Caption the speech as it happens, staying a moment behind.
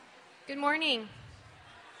Good morning.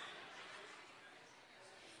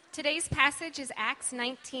 Today's passage is Acts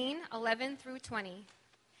 19:11 through 20.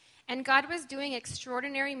 And God was doing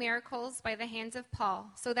extraordinary miracles by the hands of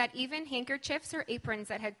Paul, so that even handkerchiefs or aprons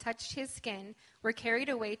that had touched his skin were carried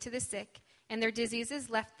away to the sick, and their diseases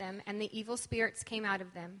left them, and the evil spirits came out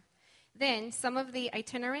of them. Then some of the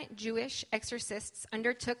itinerant Jewish exorcists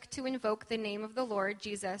undertook to invoke the name of the Lord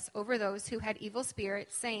Jesus over those who had evil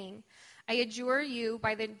spirits, saying, I adjure you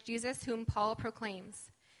by the Jesus whom Paul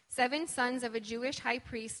proclaims. 7 sons of a Jewish high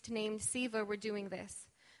priest named Sceva were doing this.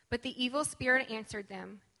 But the evil spirit answered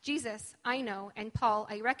them, Jesus, I know, and Paul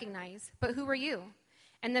I recognize, but who are you?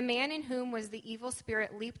 And the man in whom was the evil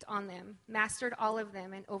spirit leaped on them, mastered all of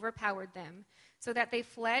them, and overpowered them, so that they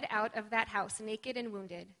fled out of that house naked and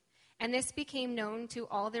wounded. And this became known to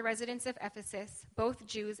all the residents of Ephesus, both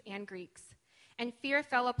Jews and Greeks. And fear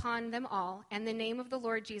fell upon them all, and the name of the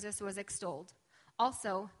Lord Jesus was extolled.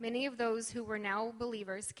 Also, many of those who were now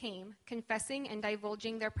believers came, confessing and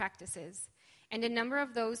divulging their practices. And a number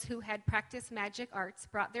of those who had practiced magic arts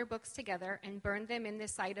brought their books together and burned them in the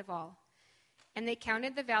sight of all. And they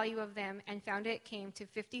counted the value of them and found it came to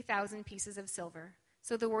 50,000 pieces of silver.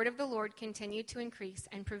 So the word of the Lord continued to increase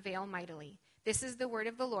and prevail mightily. This is the word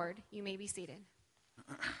of the Lord. You may be seated.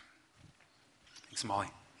 Thanks, Molly.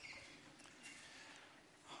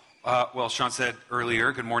 Well, Sean said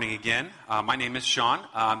earlier, good morning again. My name is Sean.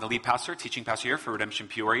 I'm the lead pastor, teaching pastor here for Redemption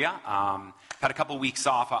Peoria. Had a couple weeks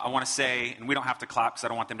off. I want to say, and we don't have to clap because I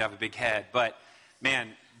don't want them to have a big head, but man,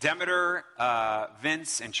 Demeter,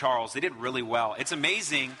 Vince, and Charles, they did really well. It's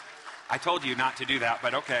amazing. I told you not to do that,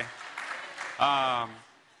 but okay.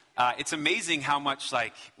 It's amazing how much,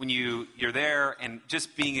 like, when you're there and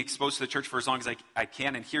just being exposed to the church for as long as I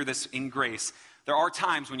can and hear this in grace, there are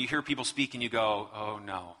times when you hear people speak and you go, oh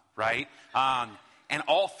no, right? And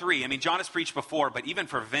all three, I mean, John has preached before, but even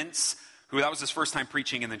for Vince, who that was his first time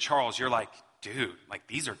preaching, and then Charles, you're like, dude, like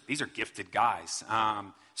these are gifted guys.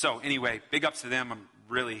 So anyway, big ups to them.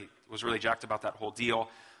 Was really jacked about that whole deal.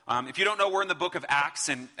 If you don't know, we're in the book of Acts,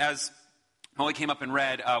 and as Molly came up and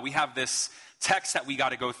read, we have this text that we got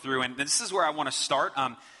to go through, and this is where I want to start.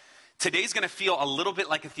 Today's going to feel a little bit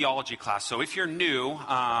like a theology class, so if you're new,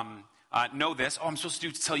 know this. I'm supposed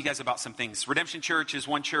to tell you guys about some things. Redemption Church is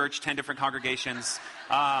one church, 10 different congregations.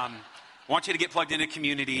 Want you to get plugged into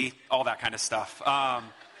community, all that kind of stuff.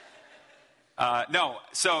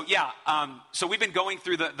 So we've been going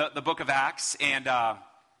through the book of Acts, and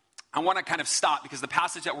I want to kind of stop because the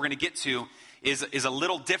passage that we're going to get to is a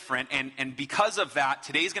little different, and because of that,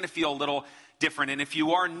 today's going to feel a little different. And if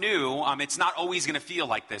you are new, it's not always going to feel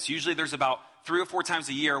like this. Usually there's about 3 or 4 times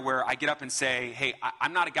a year where I get up and say, hey,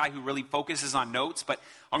 I'm not a guy who really focuses on notes, but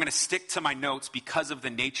I'm going to stick to my notes because of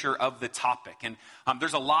the nature of the topic. And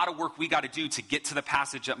there's a lot of work we got to do to get to the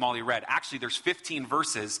passage that Molly read. Actually, there's 15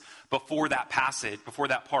 verses before that passage, before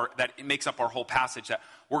that part that it makes up our whole passage that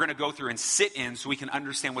we're going to go through and sit in so we can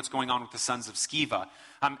understand what's going on with the sons of Sceva.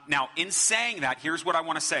 Now, in saying that, here's what I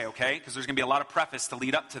want to say, okay? Because there's going to be a lot of preface to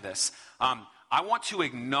lead up to this. I want to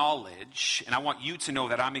acknowledge, and I want you to know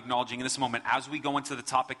that I'm acknowledging in this moment as we go into the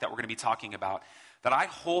topic that we're going to be talking about, that I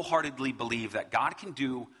wholeheartedly believe that God can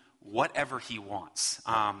do whatever he wants.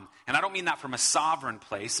 And I don't mean that from a sovereign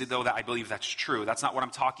place, though that I believe that's true. That's not what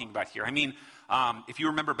I'm talking about here. I mean, if you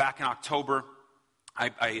remember back in October,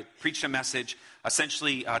 I preached a message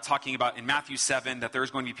essentially talking about in Matthew 7 that there's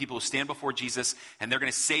going to be people who stand before Jesus and they're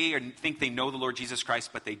going to say and think they know the Lord Jesus Christ,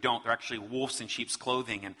 but they don't. They're actually wolves in sheep's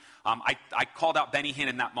clothing. And I called out Benny Hinn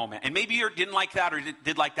in that moment. And maybe you didn't like that or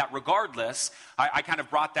did like that. Regardless, I kind of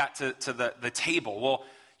brought that to the table. Well,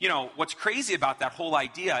 you know, what's crazy about that whole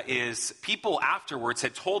idea is people afterwards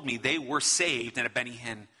had told me they were saved in a Benny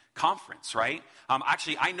Hinn conference, right?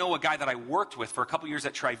 Actually, I know a guy that I worked with for a couple years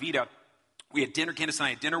at Trivita. We had dinner, Candace and I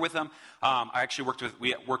had dinner with him. I actually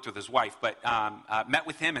worked with his wife, but met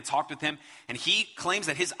with him and talked with him. And he claims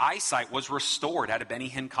that his eyesight was restored at a Benny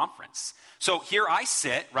Hinn conference. So here I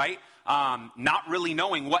sit, right, not really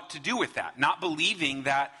knowing what to do with that. Not believing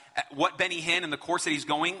that what Benny Hinn and the course that he's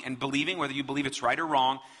going and believing, whether you believe it's right or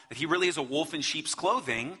wrong, that he really is a wolf in sheep's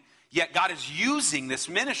clothing. Yet God is using this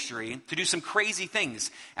ministry to do some crazy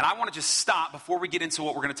things. And I want to just stop before we get into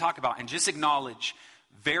what we're going to talk about and just acknowledge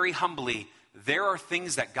very humbly there are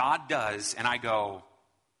things that God does, and I go,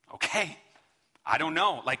 okay, I don't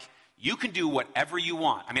know. Like, you can do whatever you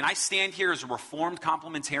want. I mean, I stand here as a reformed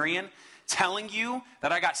complementarian telling you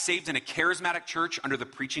that I got saved in a charismatic church under the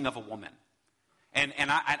preaching of a woman. And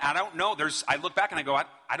I don't know. I look back and I go,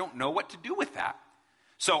 I don't know what to do with that.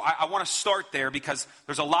 So I want to start there because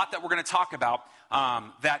there's a lot that we're going to talk about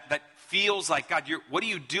that feels like, God, what are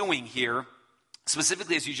you doing here?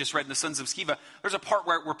 Specifically, as you just read in the Sons of Sceva, there's a part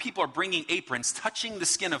where people are bringing aprons, touching the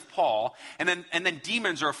skin of Paul, and then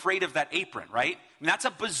demons are afraid of that apron, right? I mean, that's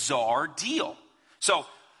a bizarre deal. So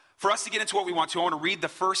for us to get into what we want to, I want to read the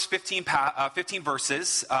first 15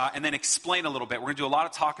 verses and then explain a little bit. We're going to do a lot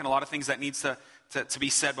of talking, a lot of things that needs to be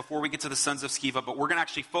said before we get to the Sons of Sceva, but we're going to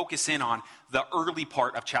actually focus in on the early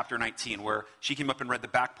part of chapter 19, where she came up and read the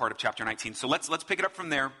back part of chapter 19. So let's pick it up from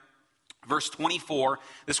there. Verse 24,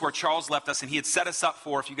 this is where Charles left us, and he had set us up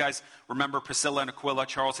for, if you guys remember Priscilla and Aquila,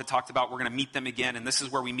 Charles had talked about we're going to meet them again, and this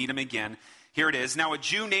is where we meet them again. Here it is. Now a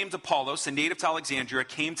Jew named Apollos, a native to Alexandria,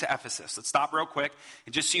 came to Ephesus. Let's stop real quick.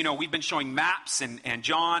 And just so you know, we've been showing maps, and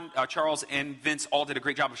John, Charles, and Vince all did a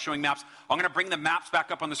great job of showing maps. I'm going to bring the maps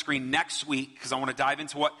back up on the screen next week, because I want to dive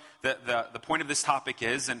into what the point of this topic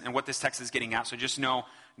is and what this text is getting at. So just no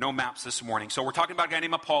maps this morning. So we're talking about a guy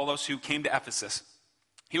named Apollos who came to Ephesus.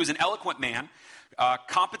 He was an eloquent man,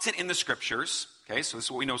 competent in the scriptures. Okay, so this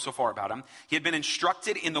is what we know so far about him. He had been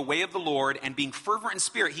instructed in the way of the Lord, and being fervent in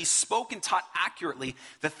spirit, he spoke and taught accurately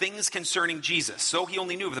the things concerning Jesus. So he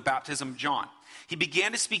only knew of the baptism of John. He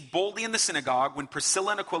began to speak boldly in the synagogue. When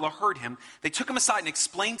Priscilla and Aquila heard him, they took him aside and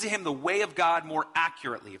explained to him the way of God more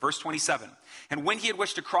accurately. Verse 27. And when he had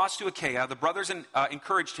wished to cross to Achaia, the brothers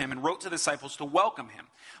encouraged him and wrote to the disciples to welcome him.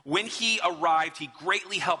 When he arrived, he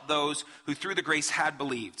greatly helped those who through the grace had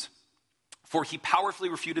believed. For he powerfully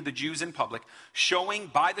refuted the Jews in public, showing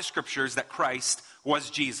by the scriptures that Christ was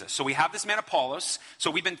Jesus. So we have this man Apollos.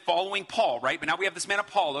 So we've been following Paul, right? But now we have this man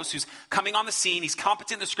Apollos who's coming on the scene. He's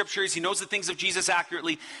competent in the scriptures. He knows the things of Jesus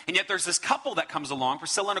accurately. And yet there's this couple that comes along,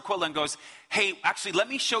 Priscilla and Aquila, and goes, hey, actually, let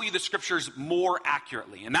me show you the scriptures more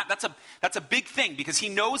accurately. And that's a big thing, because he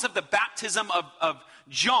knows of the baptism of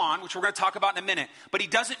John, which we're going to talk about in a minute, but he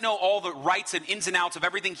doesn't know all the rights and ins and outs of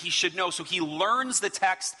everything he should know, so he learns the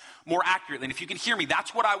text more accurately. And if you can hear me,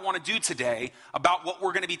 that's what I want to do today about what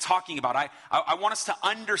we're going to be talking about. I want us to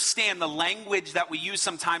understand the language that we use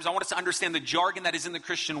sometimes. I want us to understand the jargon that is in the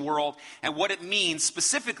Christian world and what it means,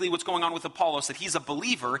 specifically what's going on with Apollos, that he's a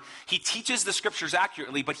believer. He teaches the scriptures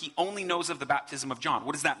accurately, but he only knows of the baptism of John.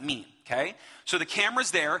 What does that mean? Okay, so the camera's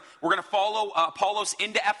there. We're going to follow Apollos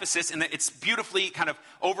into Ephesus, and it's beautifully kind of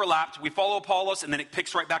overlapped. We follow Apollos, and then it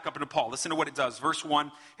picks right back up into Paul. Listen to what it does. Verse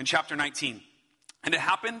 1 in chapter 19. And it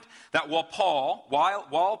happened that while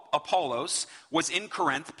Apollos was in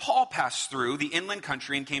Corinth, Paul passed through the inland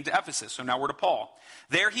country and came to Ephesus. So now we're to Paul.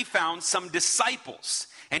 There he found some disciples,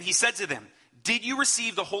 and he said to them, did you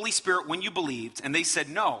receive the Holy Spirit when you believed? And they said,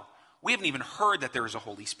 no, we haven't even heard that there is a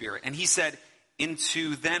Holy Spirit. And he said,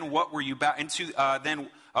 into then what were you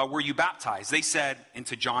were you baptized? They said,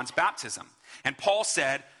 into John's baptism. And Paul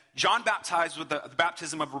said, John baptized with the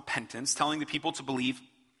baptism of repentance, telling the people to believe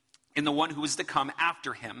in the one who is to come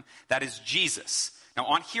after him, that is Jesus. Now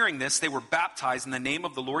on hearing this, they were baptized in the name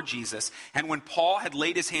of the Lord Jesus. And when Paul had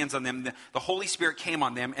laid his hands on them, the Holy Spirit came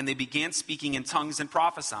on them, and they began speaking in tongues and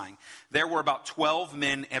prophesying. There were about 12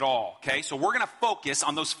 men at all. Okay, so we're going to focus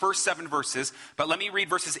on those first 7 verses, but let me read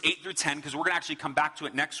verses 8 through 10, because we're going to actually come back to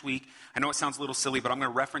it next week. I know it sounds a little silly, but I'm going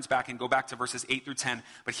to reference back and go back to verses 8 through 10.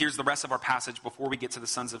 But here's the rest of our passage before we get to the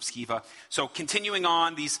Sons of Sceva. So continuing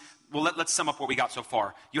on these, well, let's sum up what we got so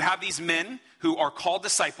far. You have these men who are called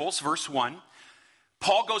disciples, verse 1.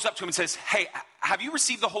 Paul goes up to him and says, hey, have you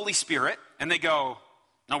received the Holy Spirit? And they go,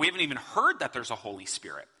 no, we haven't even heard that there's a Holy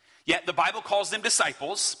Spirit. Yet the Bible calls them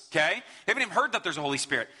disciples, okay? They haven't even heard that there's a Holy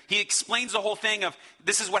Spirit. He explains the whole thing of,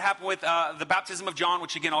 this is what happened with the baptism of John,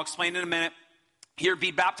 which again, I'll explain in a minute. Here,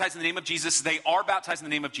 be baptized in the name of Jesus. They are baptized in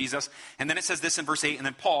the name of Jesus. And then it says this in verse 8. And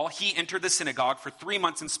then Paul, he entered the synagogue for 3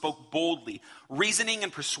 months and spoke boldly, reasoning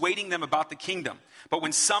and persuading them about the kingdom. But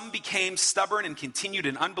when some became stubborn and continued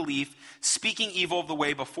in unbelief, speaking evil of the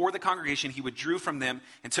way before the congregation, he withdrew from them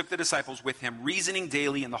and took the disciples with him, reasoning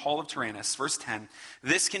daily in the hall of Tyrannus. Verse 10.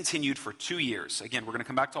 This continued for 2 years. Again, we're going to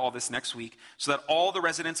come back to all this next week. So that all the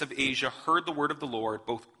residents of Asia heard the word of the Lord,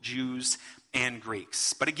 both Jews and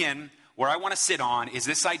Greeks. But again, where I want to sit on is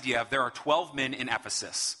this idea of there are 12 men in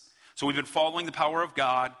Ephesus. So we've been following the power of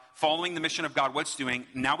God, following the mission of God, what it's doing.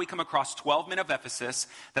 Now we come across 12 men of Ephesus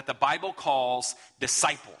that the Bible calls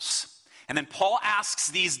disciples. And then Paul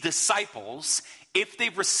asks these disciples if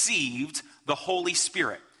they've received the Holy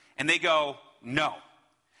Spirit. And they go, no.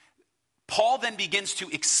 Paul then begins to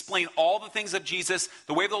explain all the things of Jesus,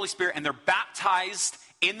 the way of the Holy Spirit, and they're baptized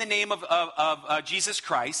in the name of Jesus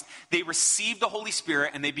Christ. They receive the Holy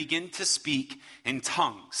Spirit and they begin to speak in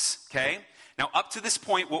tongues, okay? Now, up to this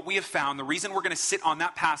point, what we have found, the reason we're going to sit on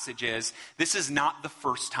that passage is, this is not the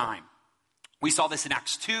first time. We saw this in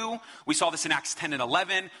Acts 2. We saw this in Acts 10 and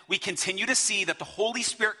 11. We continue to see that the Holy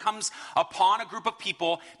Spirit comes upon a group of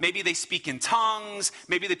people. Maybe they speak in tongues.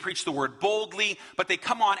 Maybe they preach the word boldly. But they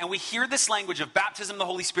come on and we hear this language of baptism in the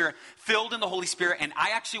Holy Spirit, filled in the Holy Spirit. And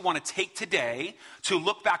I actually want to take today to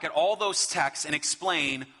look back at all those texts and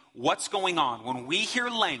explain what's going on. When we hear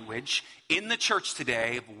language in the church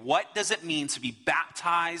today, what does it mean to be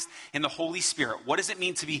baptized in the Holy Spirit? What does it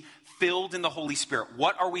mean to be filled in the Holy Spirit?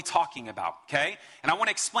 What are we talking about, okay? And I want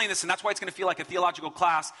to explain this, and that's why it's going to feel like a theological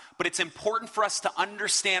class, but it's important for us to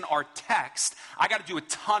understand our text. I got to do a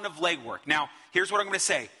ton of legwork. Now, here's what I'm going to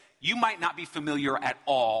say. You might not be familiar at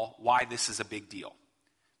all why this is a big deal.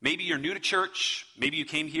 Maybe you're new to church. Maybe you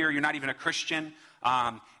came here, you're not even a Christian,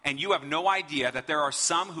 and you have no idea that there are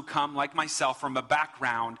some who come, like myself, from a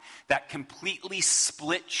background that completely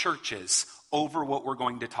split churches over what we're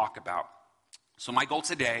going to talk about. So my goal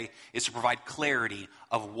today is to provide clarity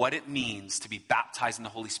of what it means to be baptized in the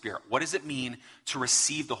Holy Spirit. What does it mean to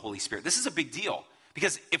receive the Holy Spirit? This is a big deal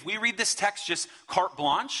because if we read this text just carte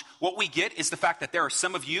blanche, what we get is the fact that there are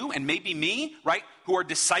some of you, and maybe me, right, who are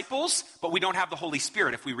disciples, but we don't have the Holy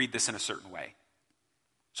Spirit if we read this in a certain way.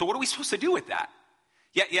 So what are we supposed to do with that?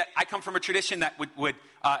 Yet I come from a tradition that would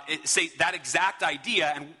say that exact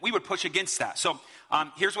idea, and we would push against that. So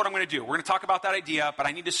here's what I'm going to do. We're going to talk about that idea, but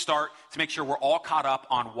I need to start to make sure we're all caught up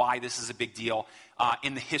on why this is a big deal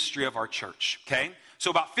in the history of our church, okay? So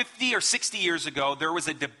about 50 or 60 years ago, there was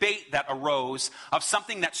a debate that arose of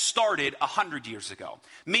something that started 100 years ago.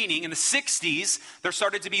 Meaning, in the 60s, there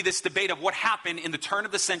started to be this debate of what happened in the turn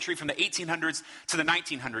of the century from the 1800s to the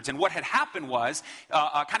 1900s. And what had happened was,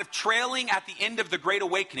 kind of trailing at the end of the Great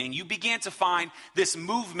Awakening, you began to find this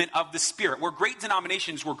movement of the Spirit, where great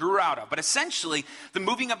denominations were grew out of. But essentially, the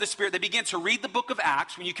moving of the Spirit, they began to read the book of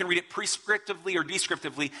Acts, when you can read it prescriptively or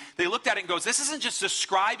descriptively. They looked at it and goes, this isn't just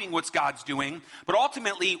describing what God's doing, but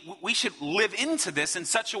ultimately, we should live into this in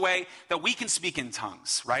such a way that we can speak in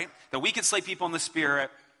tongues, right? That we can slay people in the Spirit,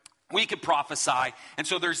 we could prophesy. And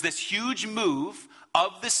so there's this huge move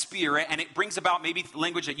of the Spirit, and it brings about maybe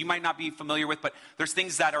language that you might not be familiar with, but there's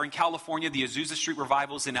things that are in California, the Azusa Street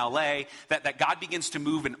revivals in LA, that God begins to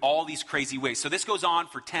move in all these crazy ways. So this goes on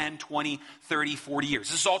for 10, 20, 30, 40 years.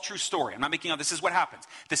 This is all true story. I'm not making up. This is what happens.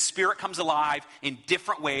 The Spirit comes alive in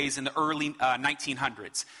different ways in the early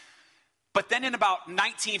 1900s. But then in about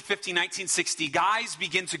 1950, 1960, guys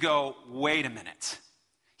begin to go, wait a minute.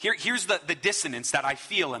 Here's the dissonance that I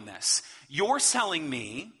feel in this. You're telling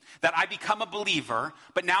me that I become a believer,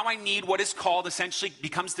 but now I need what is called, essentially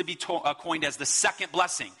becomes to be coined as the second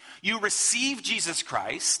blessing. You receive Jesus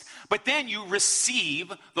Christ, but then you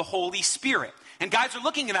receive the Holy Spirit. And guys are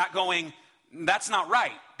looking at that going, that's not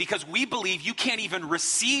right, because we believe you can't even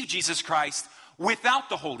receive Jesus Christ without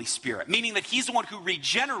the Holy Spirit, meaning that he's the one who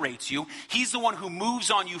regenerates you. He's the one who moves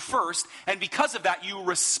on you first, and because of that, you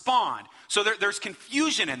respond. So there's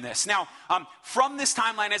confusion in this. Now, from this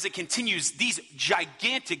timeline as it continues, these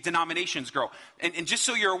gigantic denominations grow. And just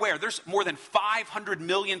so you're aware, there's more than 500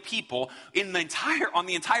 million people on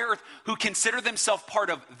the entire earth who consider themselves part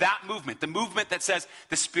of that movement. The movement that says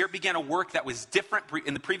the Spirit began a work that was different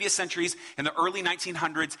in the previous centuries, in the early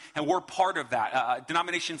 1900s, and we're part of that.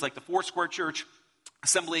 Denominations like the Foursquare Church,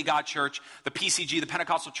 Assembly of God Church, the PCG, the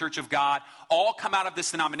Pentecostal Church of God, all come out of this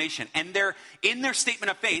denomination. And in their statement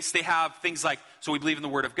of faith, they have things like, so we believe in the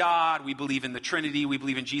Word of God, we believe in the Trinity, we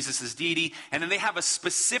believe in Jesus' deity, and then they have a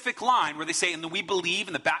specific line where they say, and then we believe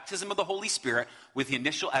in the baptism of the Holy Spirit with the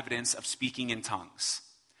initial evidence of speaking in tongues.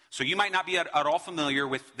 So you might not be at all familiar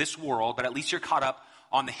with this world, but at least you're caught up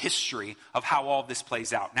on the history of how all of this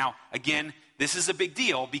plays out. Now, again, this is a big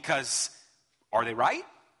deal because are they right?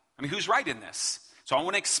 I mean, who's right in this? So I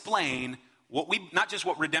want to explain not just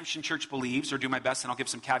what Redemption Church believes, or do my best, and I'll give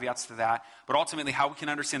some caveats to that, but ultimately how we can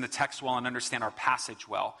understand the text well and understand our passage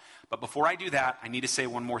well. But before I do that, I need to say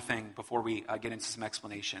one more thing before we get into some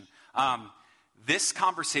explanation. This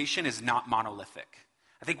conversation is not monolithic.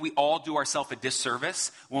 I think we all do ourselves a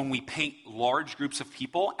disservice when we paint large groups of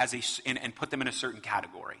people and put them in a certain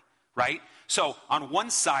category, right? So on one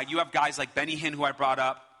side, you have guys like Benny Hinn, who I brought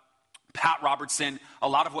up, Pat Robertson, a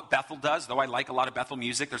lot of what Bethel does, though I like a lot of Bethel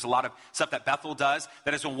music, there's a lot of stuff that Bethel does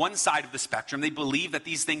that is on one side of the spectrum. They believe that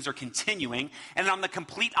these things are continuing. And on the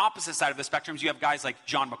complete opposite side of the spectrum, you have guys like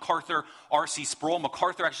John MacArthur, R.C. Sproul.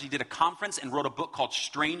 MacArthur actually did a conference and wrote a book called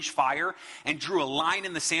Strange Fire and drew a line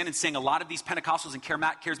in the sand and saying a lot of these Pentecostals and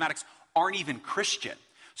charismatics aren't even Christian.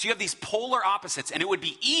 So you have these polar opposites, and it would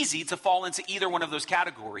be easy to fall into either one of those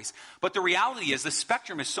categories. But the reality is the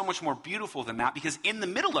spectrum is so much more beautiful than that, because in the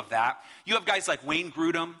middle of that, you have guys like Wayne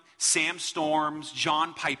Grudem, Sam Storms,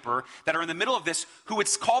 John Piper, that are in the middle of this, who would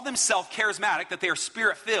call themselves charismatic, that they are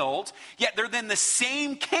spirit-filled, yet they're in the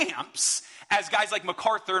same camps as guys like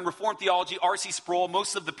MacArthur and Reformed theology, R.C. Sproul,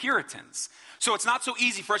 most of the Puritans. So it's not so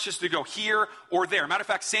easy for us just to go here or there. Matter of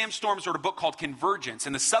fact, Sam Storms wrote a book called Convergence,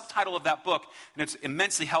 and the subtitle of that book, and it's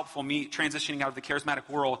immensely helpful, me transitioning out of the charismatic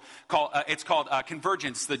world, it's called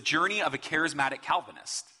Convergence, The Journey of a Charismatic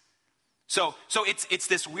Calvinist. So it's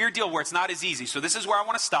this weird deal where it's not as easy. So this is where I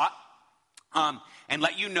want to stop and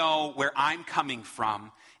let you know where I'm coming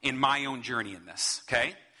from in my own journey in this,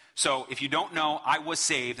 okay? So if you don't know, I was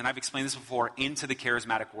saved, and I've explained this before, into the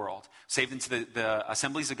charismatic world. Saved into the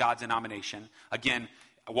Assemblies of God denomination. Again,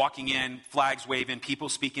 walking in, flags waving, people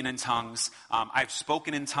speaking in tongues. I've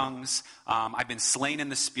spoken in tongues. I've been slain in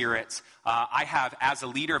the Spirit. I have, as a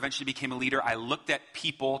leader, eventually became a leader. I looked at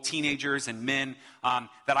people, teenagers and men,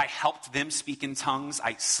 that I helped them speak in tongues.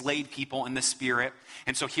 I slayed people in the Spirit.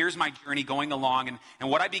 And so here's my journey going along. And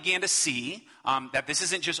what I began to see, that this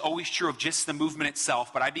isn't just always true of just the movement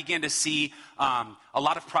itself, but I began to see a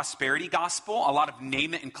lot of prosperity gospel, a lot of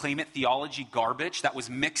name it and claim it theology garbage that was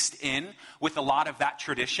mixed in with a lot of that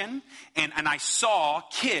tradition. And I saw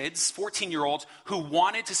kids, 14-year-olds, who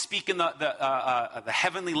wanted to speak in the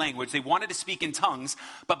heavenly language. They wanted to speak in tongues,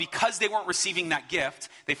 but because they weren't receiving that gift,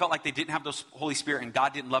 they felt like they didn't have the Holy Spirit and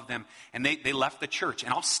God didn't love them, and they left the church.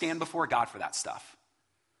 And I'll stand before God for that stuff.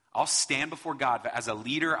 I'll stand before God. As a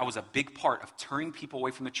leader, I was a big part of turning people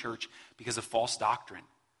away from the church because of false doctrine.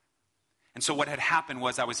 And so what had happened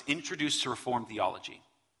was I was introduced to Reformed theology.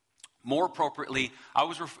 More appropriately, I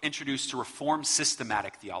was introduced to Reformed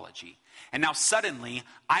systematic theology. And now suddenly,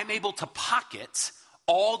 I'm able to pocket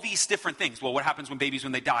all these different things. Well, what happens when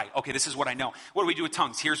they die? Okay, this is what I know. What do we do with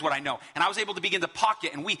tongues? Here's what I know. And I was able to begin to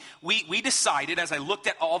pocket, and we decided, as I looked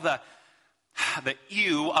at all the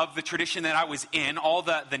ew of the tradition that I was in, all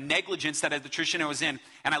the negligence that the tradition I was in,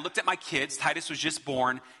 and I looked at my kids. Titus was just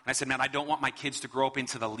born, and I said, man, I don't want my kids to grow up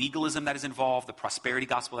into the legalism that is involved, the prosperity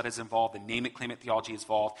gospel that is involved, the name it, claim it theology is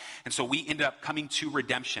involved. And so we ended up coming to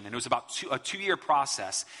redemption, and it was about a 2-year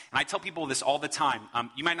process. And I tell people this all the time.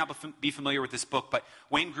 You might not be familiar with this book, but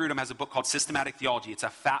Wayne Grudem has a book called Systematic Theology. It's a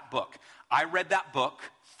fat book. I read that book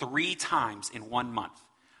 3 times in 1 month.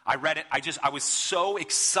 I read it. I was so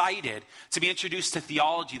excited to be introduced to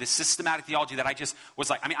theology, the systematic theology, that I just was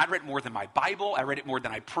like, I read it more than my Bible. I read it more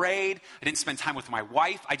than I prayed. I didn't spend time with my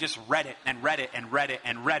wife. I just read it and read it and read it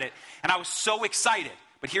and read it. And I was so excited.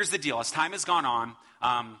 But here's the deal. As time has gone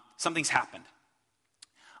on, something's happened.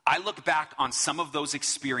 I look back on some of those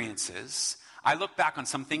experiences. I look back on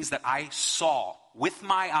some things that I saw with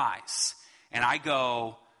my eyes. And I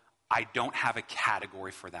go, I don't have a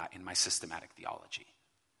category for that in my systematic theology.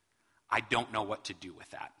 I don't know what to do with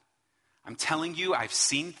that. I'm telling you, I've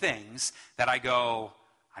seen things that I go,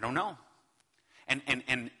 I don't know.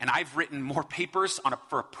 And I've written more papers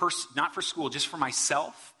not for school, just for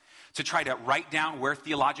myself, to try to write down where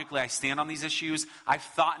theologically I stand on these issues. I've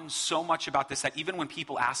thought so much about this that even when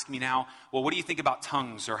people ask me now, well, what do you think about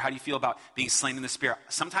tongues? Or how do you feel about being slain in the Spirit?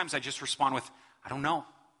 Sometimes I just respond with, I don't know.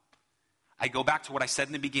 I go back to what I said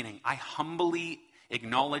in the beginning. I humbly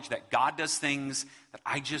acknowledge that God does things that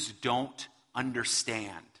I just don't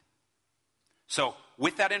understand. So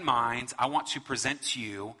with that in mind, I want to present to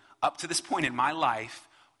you, up to this point in my life,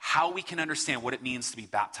 how we can understand what it means to be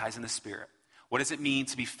baptized in the Spirit. What does it mean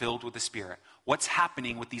to be filled with the Spirit? What's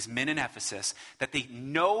happening with these men in Ephesus that they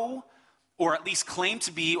know, or at least claim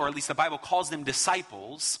to be, or at least the Bible calls them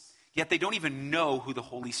disciples, yet they don't even know who the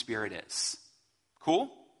Holy Spirit is. Cool?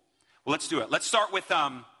 Well, let's do it. Let's start with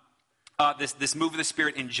this move of the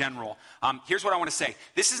Spirit in general. Here's what I want to say.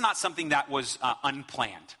 This is not something that was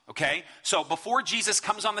unplanned, okay? So before Jesus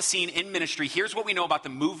comes on the scene in ministry, here's what we know about the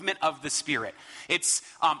movement of the Spirit. It's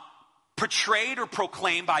portrayed or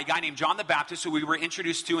proclaimed by a guy named John the Baptist, who we were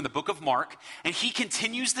introduced to in the book of Mark. And he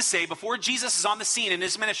continues to say, before Jesus is on the scene in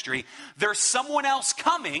his ministry, there's someone else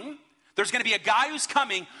coming. There's going to be a guy who's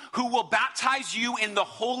coming who will baptize you in the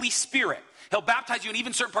Holy Spirit. He'll baptize you in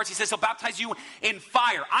even certain parts. He says he'll baptize you in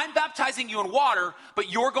fire. I'm baptizing you in water,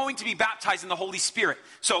 but you're going to be baptized in the Holy Spirit.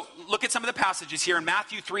 So look at some of the passages here. In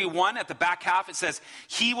Matthew 3:1, at the back half, it says,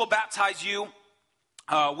 he will baptize you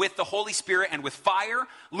with the Holy Spirit and with fire.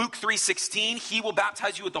 Luke 3:16, he will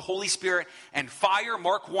baptize you with the Holy Spirit and fire.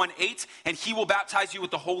 Mark 1:8, and he will baptize you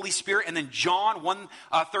with the Holy Spirit. And then John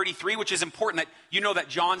 1:33, which is important, that you know that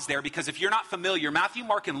John's there, because if you're not familiar, Matthew,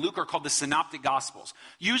 Mark, and Luke are called the synoptic gospels.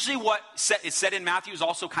 Usually what is said in Matthew is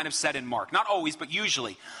also kind of said in Mark. Not always, but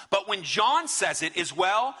usually. But when John says it as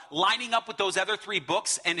well, lining up with those other three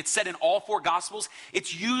books, and it's said in all four gospels,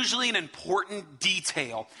 it's usually an important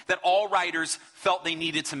detail that all writers felt they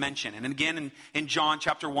needed to mention. And again, in John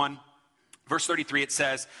chapter 1, verse 33, it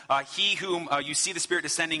says, he whom you see the Spirit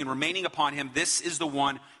descending and remaining upon him, this is the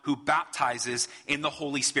one who baptizes in the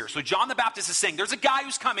Holy Spirit. So John the Baptist is saying, there's a guy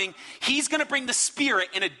who's coming. He's going to bring the Spirit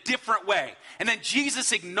in a different way. And then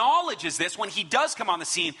Jesus acknowledges this when he does come on the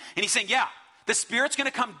scene. And he's saying, yeah, the Spirit's going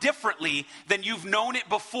to come differently than you've known it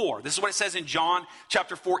before. This is what it says in John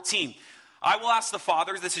chapter 14. I will ask the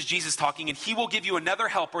Father, this is Jesus talking, and he will give you another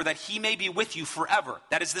helper that he may be with you forever.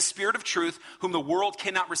 That is the Spirit of truth, whom the world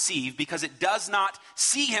cannot receive, because it does not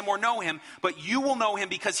see him or know him, but you will know him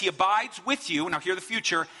because he abides with you, now hear the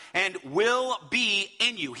future, and will be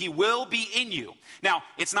in you. He will be in you. Now,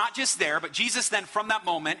 it's not just there, but Jesus then from that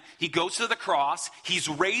moment, he goes to the cross, he's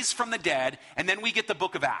raised from the dead, and then we get the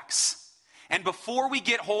book of Acts. And before we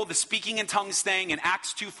get hold of the speaking in tongues thing in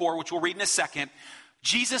Acts 2:4, which we'll read in a second,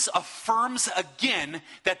 Jesus affirms again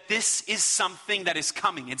that this is something that is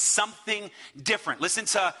coming. It's something different. Listen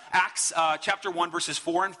to Acts chapter 1, verses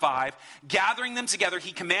 4 and 5. Gathering them together,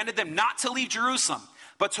 he commanded them not to leave Jerusalem,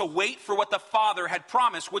 but to wait for what the Father had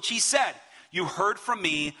promised, which he said, you heard from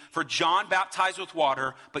me, for John baptized with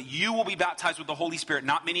water, but you will be baptized with the Holy Spirit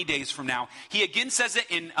not many days from now. He again says it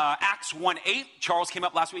in Acts 1:8. Charles came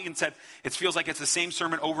up last week and said it feels like it's the same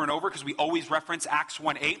sermon over and over because we always reference Acts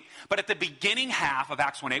 1:8. But at the beginning half of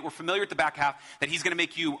Acts 1:8, we're familiar with the back half, that he's going to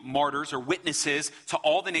make you martyrs or witnesses to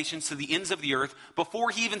all the nations, to the ends of the earth. Before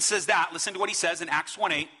he even says that, listen to what he says in Acts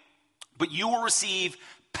 1:8. But you will receive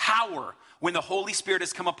power when the Holy Spirit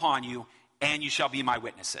has come upon you, and you shall be my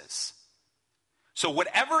witnesses. So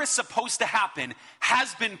whatever is supposed to happen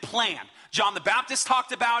has been planned. John the Baptist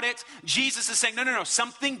talked about it. Jesus is saying, no,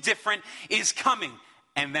 something different is coming.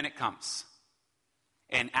 And then it comes.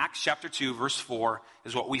 And Acts chapter 2, verse 4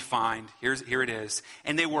 is what we find. Here it is.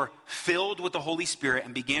 And they were filled with the Holy Spirit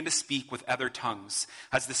and began to speak with other tongues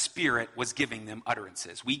as the Spirit was giving them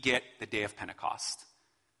utterances. We get the day of Pentecost.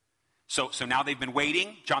 So now they've been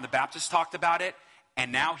waiting. John the Baptist talked about it.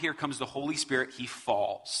 And now here comes the Holy Spirit. He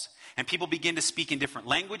falls. And people begin to speak in different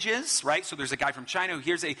languages, right? So there's a guy from China who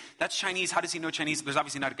hears that's Chinese. How does he know Chinese? There's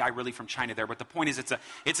obviously not a guy really from China there. But the point is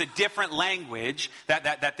it's a different language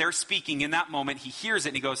that they're speaking in that moment. He hears it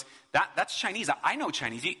and he goes, that's Chinese. I know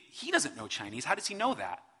Chinese. He doesn't know Chinese. How does he know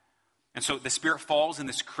that? And so the Spirit falls in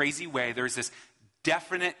this crazy way. There's this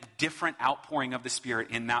definite, different outpouring of the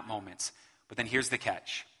Spirit in that moment. But then here's the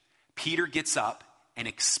catch. Peter gets up and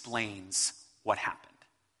explains what happened.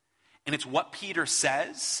 And it's what Peter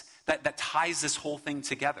says that ties this whole thing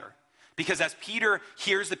together. Because as Peter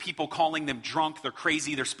hears the people calling them drunk, they're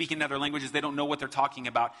crazy, they're speaking in other languages, they don't know what they're talking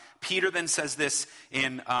about. Peter then says this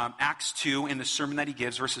in Acts 2 in the sermon that he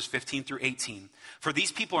gives, verses 15 through 18. For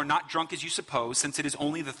these people are not drunk as you suppose, since it is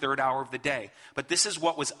only the third hour of the day. But this is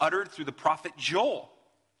what was uttered through the prophet Joel.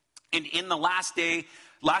 And in the last days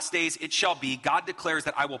it shall be, God declares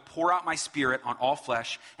that I will pour out my Spirit on all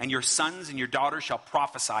flesh, and your sons and your daughters shall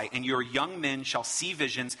prophesy, and your young men shall see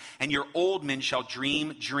visions, and your old men shall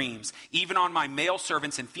dream dreams. Even on my male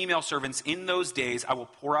servants and female servants in those days I will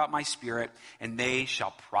pour out my Spirit, and they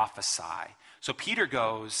shall prophesy. So Peter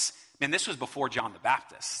goes, man, this was before John the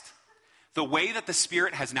Baptist. The way that the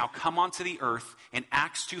Spirit has now come onto the earth in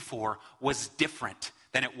Acts 2:4 was different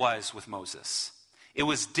than it was with Moses. It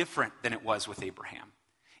was different than it was with Abraham.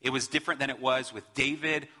 It was different than it was with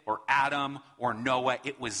David or Adam or Noah.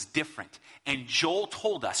 It was different. And Joel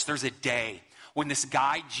told us there's a day when this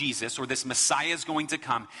guy Jesus or this Messiah is going to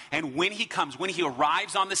come. And when he comes, when he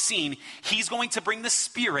arrives on the scene, he's going to bring the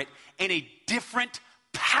Spirit in a different,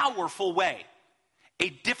 powerful way. A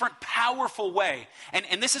different, powerful way.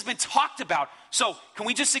 And this has been talked about. So can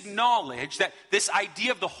we just acknowledge that this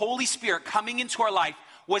idea of the Holy Spirit coming into our life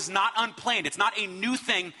was not unplanned. It's not a new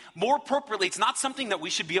thing. More appropriately, it's not something that we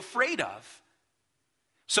should be afraid of.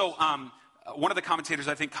 So one of the commentators,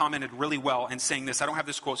 I think, commented really well in saying this. I don't have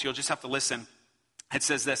this quote, so you'll just have to listen. It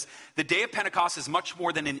says this: the day of Pentecost is much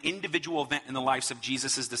more than an individual event in the lives of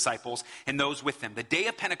Jesus' disciples and those with them. The day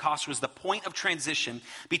of Pentecost was the point of transition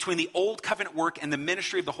between the old covenant work and the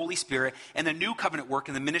ministry of the Holy Spirit and the new covenant work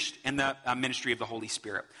and the ministry of the Holy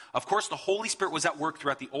Spirit. Of course, the Holy Spirit was at work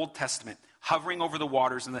throughout the Old Testament, hovering over the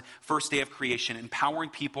waters in the first day of creation, empowering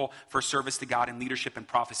people for service to God and leadership and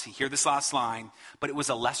prophecy. Hear this last line, but it was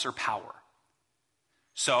a lesser power.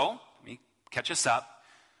 So, let me catch us up.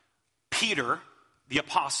 Peter, the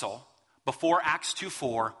apostle, before Acts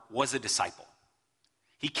 2:4, was a disciple.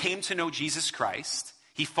 He came to know Jesus Christ.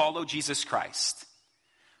 He followed Jesus Christ.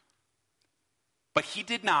 But he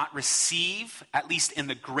did not receive, at least in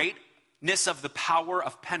the greatness of the power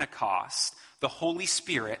of Pentecost, the Holy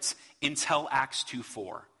Spirit until Acts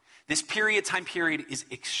 2:4. This time period is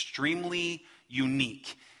extremely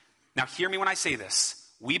unique. Now hear me when I say this.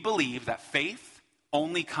 We believe that faith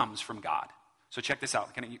only comes from God. So check this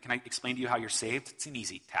out. Can I explain to you how you're saved? It's an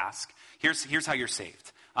easy task. Here's how you're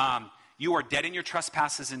saved. You are dead in your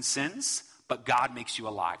trespasses and sins, but God makes you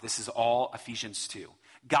alive. This is all Ephesians 2.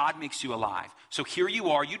 God makes you alive. So here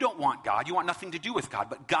you are. You don't want God. You want nothing to do with God.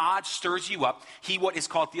 But God stirs you up. He, what is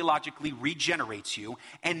called theologically, regenerates you.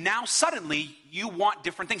 And now suddenly you want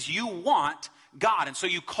different things. You want God. And so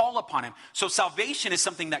you call upon him. So salvation is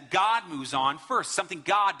something that God moves on first. Something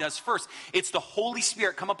God does first. It's the Holy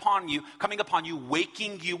Spirit coming upon you,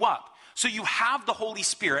 waking you up. So you have the Holy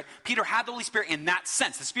Spirit. Peter had the Holy Spirit in that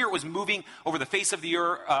sense. The Spirit was moving over the face of the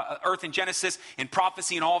earth in Genesis, in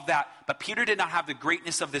prophecy and all of that. But Peter did not have the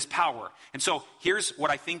greatness of this power. And so here's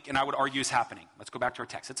what I think and I would argue is happening. Let's go back to our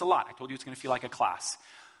text. It's a lot. I told you it's going to feel like a class.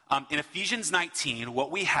 In Ephesians 19,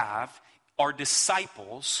 what we have are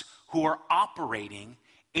disciples who are operating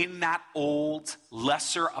in that old,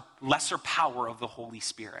 lesser power of the Holy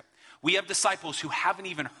Spirit. We have disciples who haven't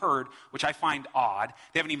even heard, which I find odd,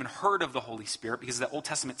 they haven't even heard of the Holy Spirit because the Old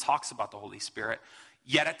Testament talks about the Holy Spirit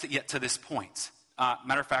yet to this point.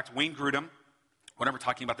 Matter of fact, Wayne Grudem, whenever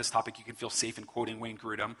talking about this topic, you can feel safe in quoting Wayne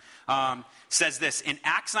Grudem, says this: in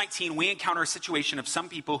Acts 19, we encounter a situation of some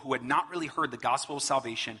people who had not really heard the gospel of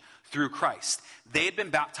salvation through Christ. They had been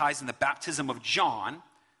baptized in the baptism of John,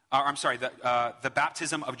 the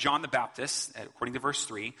baptism of John the Baptist, according to verse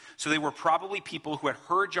 3. So they were probably people who had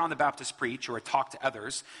heard John the Baptist preach or had talked to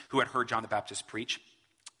others who had heard John the Baptist preach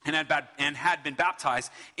and had been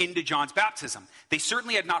baptized into John's baptism. They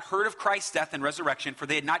certainly had not heard of Christ's death and resurrection, for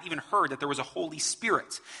they had not even heard that there was a Holy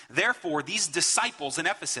Spirit. Therefore, these disciples in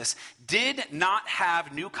Ephesus did not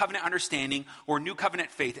have new covenant understanding or new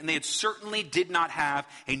covenant faith, and they certainly did not have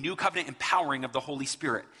a new covenant empowering of the Holy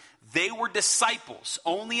Spirit. They were disciples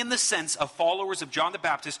only in the sense of followers of John the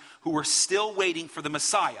Baptist who were still waiting for the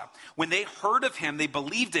Messiah. When they heard of him, they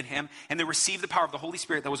believed in him, and they received the power of the Holy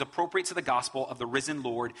Spirit that was appropriate to the gospel of the risen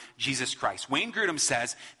Lord Jesus Christ. Wayne Grudem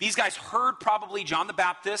says these guys heard probably John the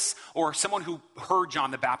Baptist or someone who heard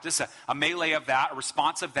John the Baptist, a melee of that, a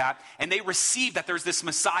response of that, and they received that there's this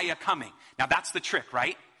Messiah coming. Now that's the trick,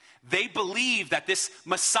 right? They believed that this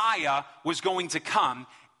Messiah was going to come,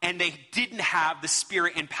 and they didn't have the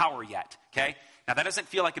Spirit and power yet, okay? Now, that doesn't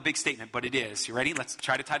feel like a big statement, but it is. You ready? Let's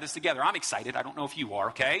try to tie this together. I'm excited. I don't know if you are,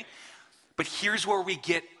 okay? But here's where we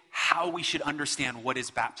get how we should understand what is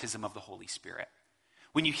baptism of the Holy Spirit.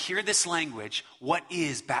 When you hear this language, what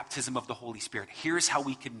is baptism of the Holy Spirit? Here's how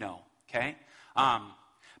we can know, okay?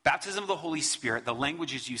 Baptism of the Holy Spirit, the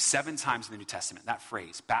language is used 7 times in the New Testament, that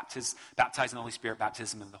phrase, baptized in the Holy Spirit,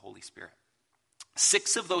 baptism of the Holy Spirit.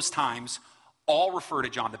 6 of those times all refer to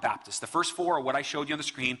John the Baptist. The first 4 are what I showed you on the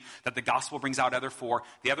screen, that the gospel brings out other 4.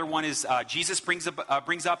 The other one is Jesus brings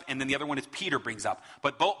up, and then the other one is Peter brings up.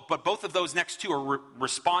 But both of those next 2 are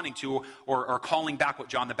responding to or calling back what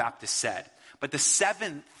John the Baptist said. But the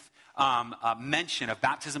 7th mention of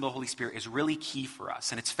baptism of the Holy Spirit is really key for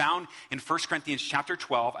us. And it's found in 1 Corinthians chapter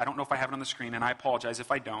 12. I don't know if I have it on the screen, and I apologize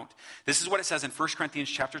if I don't. This is what it says in 1 Corinthians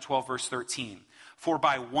chapter 12, verse 13. For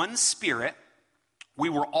by one Spirit we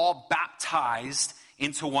were all baptized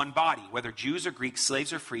into one body, whether Jews or Greeks,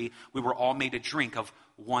 slaves or free, we were all made to drink of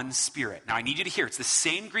one Spirit. Now I need you to hear, it's the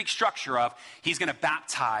same Greek structure of he's going to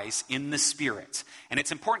baptize in the Spirit. And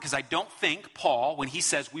it's important because I don't think Paul, when he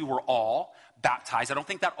says we were all baptized, I don't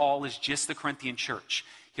think that all is just the Corinthian church.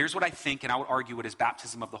 Here's what I think, and I would argue it is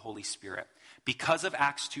baptism of the Holy Spirit. Because of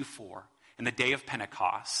Acts 2:4 and the day of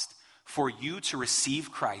Pentecost, for you to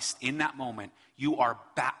receive Christ in that moment, you are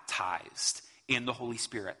baptized in the Holy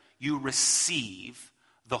Spirit. You receive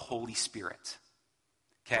the Holy Spirit.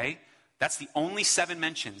 Okay? That's the only 7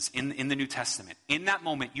 mentions in the New Testament. In that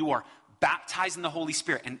moment, you are baptized in the Holy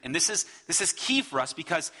Spirit. And this is key for us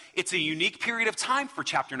because it's a unique period of time for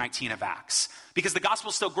chapter 19 of Acts. Because the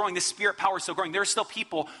gospel is still growing, this Spirit power is still growing. There are still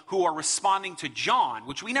people who are responding to John,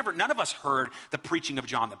 which none of us heard the preaching of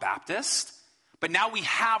John the Baptist. But now we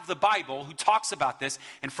have the Bible who talks about this.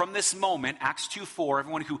 And from this moment, Acts 2:4,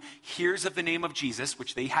 everyone who hears of the name of Jesus,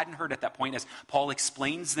 which they hadn't heard at that point, as Paul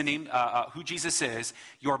explains the name, who Jesus is,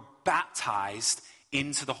 you're baptized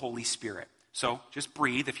into the Holy Spirit. So just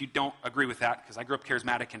breathe if you don't agree with that, because I grew up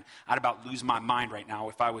charismatic and I'd about lose my mind right now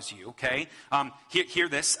if I was you, okay? Hear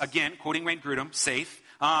this, again, quoting Wayne Grudem, safe.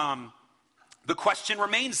 The question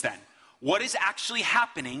remains then, what is actually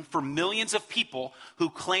happening for millions of people who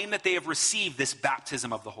claim that they have received this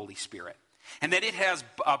baptism of the Holy Spirit and that it has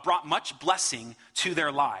brought much blessing to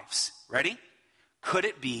their lives. Ready? Could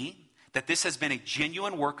it be that this has been a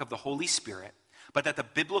genuine work of the Holy Spirit, but that the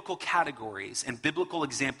biblical categories and biblical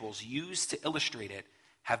examples used to illustrate it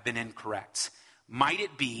have been incorrect? Might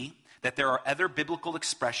it be that there are other biblical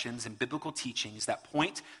expressions and biblical teachings that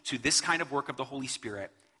point to this kind of work of the Holy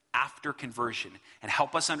Spirit after conversion and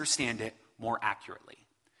help us understand it more accurately?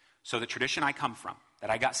 So the tradition I come from, that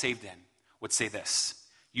I got saved in, would say this: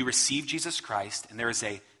 you receive Jesus Christ and there is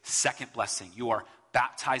a second blessing. You are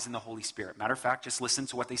baptized in the Holy Spirit. Matter of fact, just listen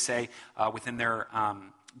to what they say within their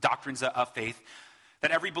doctrines of faith,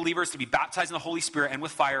 that every believer is to be baptized in the Holy Spirit and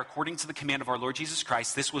with fire according to the command of our Lord Jesus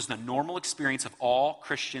Christ. This was the normal experience of all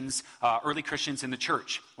Christians, early Christians in the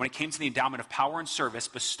church, when it came to the endowment of power and service,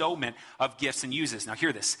 bestowment of gifts and uses. Now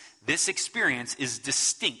hear this. This experience is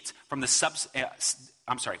distinct from the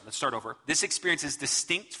let's start over. This experience is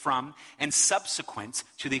distinct from and subsequent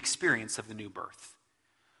to the experience of the new birth.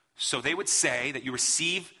 So they would say that you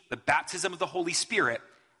receive the baptism of the Holy Spirit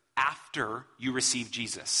after you receive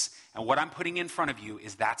Jesus. And what I'm putting in front of you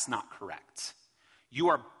is that's not correct. You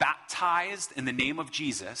are baptized in the name of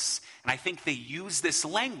Jesus, and I think they use this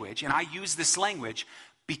language, and I use this language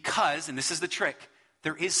because, and this is the trick,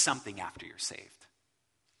 there is something after you're saved.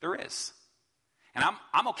 There is. And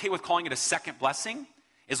I'm okay with calling it a second blessing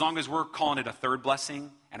as long as we're calling it a third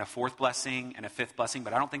blessing and a fourth blessing and a fifth blessing,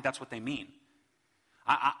 but I don't think that's what they mean.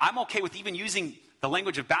 I'm okay with even using the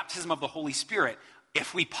language of baptism of the Holy Spirit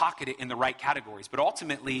if we pocket it in the right categories. But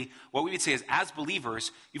ultimately, what we would say is, as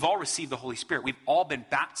believers, you've all received the Holy Spirit. We've all been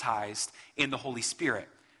baptized in the Holy Spirit.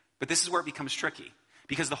 But this is where it becomes tricky,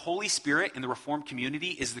 because the Holy Spirit in the Reformed community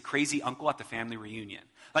is the crazy uncle at the family reunion.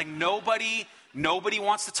 Like nobody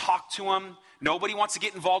wants to talk to him. Nobody wants to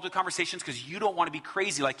get involved with conversations because you don't want to be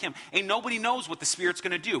crazy like him. And nobody knows what the Spirit's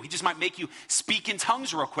going to do. He just might make you speak in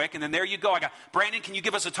tongues real quick, and then there you go. I got, Brandon, can you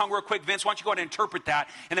give us a tongue real quick? Vince, why don't you go ahead and interpret that?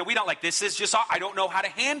 And then we don't like, this is just, I don't know how to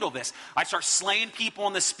handle this. I start slaying people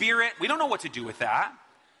in the Spirit. We don't know what to do with that.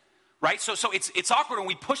 Right? So it's awkward when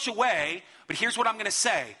we push away, but here's what I'm going to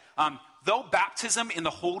say. Though baptism in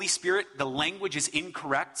the Holy Spirit, the language is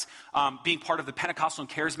incorrect, being part of the Pentecostal and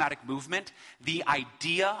charismatic movement, the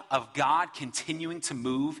idea of God continuing to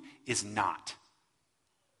move is not.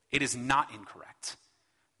 It is not incorrect.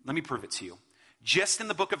 Let me prove it to you. Just in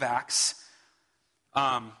the book of Acts,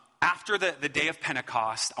 after the day of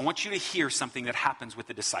Pentecost, I want you to hear something that happens with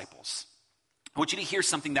the disciples. I want you to hear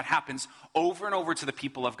something that happens over and over to the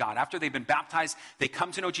people of God. After they've been baptized, they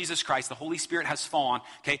come to know Jesus Christ. The Holy Spirit has fallen.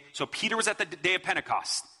 Okay, so Peter was at the day of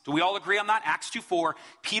Pentecost. Do we all agree on that? Acts 2:4.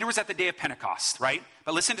 Peter was at the day of Pentecost, right?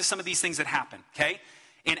 But listen to some of these things that happen, okay?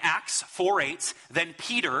 In Acts 4:8, then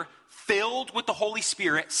Peter, filled with the Holy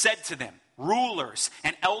Spirit, said to them, rulers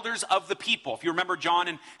and elders of the people. If you remember,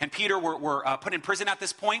 John and Peter were put in prison at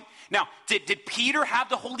this point. Now, did Peter have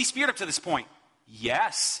the Holy Spirit up to this point?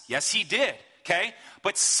 Yes, he did. Okay?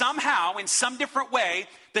 But somehow, in some different way,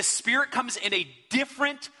 the Spirit comes in a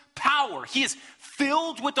different power. He is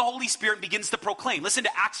filled with the Holy Spirit and begins to proclaim. Listen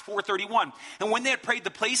to Acts 4:31. And when they had prayed,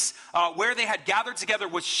 the place where they had gathered together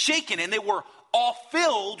was shaken, and they were all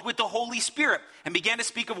filled with the Holy Spirit and began to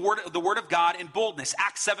speak of the word of God in boldness.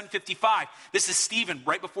 Acts 7:55. This is Stephen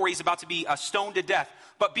right before he's about to be stoned to death.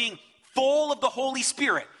 But being full of the Holy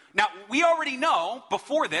Spirit. Now, we already know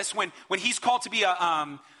before this, when he's called to be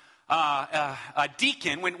a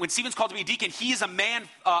deacon, when Stephen's called to be a deacon, he is a man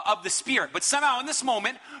of the Spirit. But somehow in this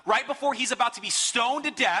moment, right before he's about to be stoned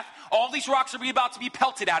to death, all these rocks are about to be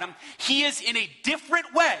pelted at him, he is in a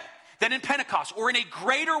different way than in Pentecost, or in a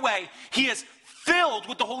greater way, he is filled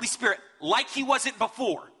with the Holy Spirit like he wasn't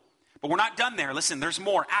before. But we're not done there. Listen, there's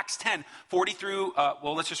more. Acts 10, 40 through,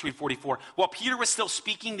 let's just read 44. While Peter was still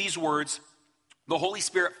speaking these words, the Holy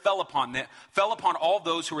Spirit fell upon all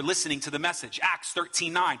those who were listening to the message. Acts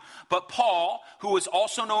 13:9. But Saul, who is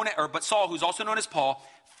also known as Paul,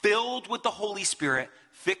 filled with the Holy Spirit,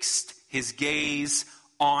 fixed his gaze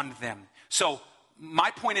on them. So my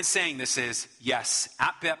point in saying this is, yes,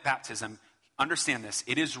 at baptism, understand this.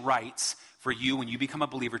 It is right for you, when you become a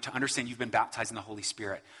believer, to understand you've been baptized in the Holy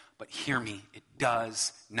Spirit. But hear me, it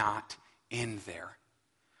does not end there.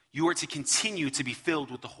 You are to continue to be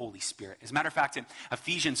filled with the Holy Spirit. As a matter of fact, in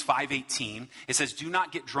Ephesians 5:18, it says, do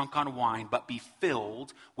not get drunk on wine, but be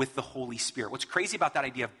filled with the Holy Spirit. What's crazy about that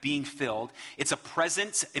idea of being filled, it's a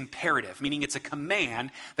present imperative, meaning it's a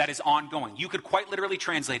command that is ongoing. You could quite literally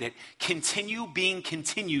translate it, continue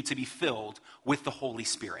to be filled with the Holy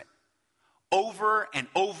Spirit. over and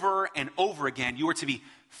over and over again, you are to be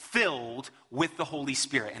filled with the Holy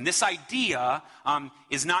Spirit. And this idea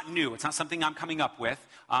is not new. It's not something I'm coming up with.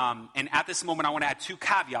 And at this moment, I want to add two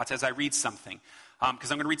caveats as I read something.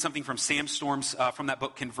 Because I'm going to read something from Sam Storms from that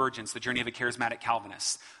book, Convergence, The Journey of a Charismatic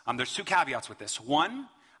Calvinist. There's two caveats with this. One,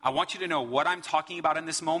 I want you to know what I'm talking about in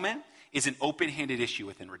this moment is an open-handed issue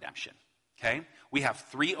within redemption. Okay? We have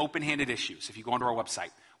three open-handed issues if you go onto our website.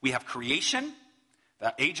 We have creation,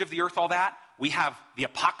 the age of the earth, all that. We have the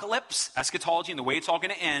apocalypse, eschatology, and the way it's all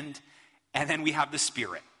going to end. And then we have the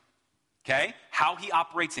Spirit. Okay? How he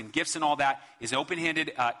operates in gifts and all that is an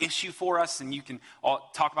open-handed issue for us, and you can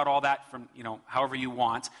talk about all that from, however you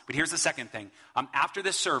want. But here's the second thing. After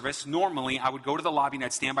this service, normally I would go to the lobby and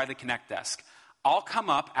I'd stand by the Connect desk. I'll come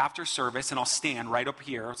up after service and I'll stand right up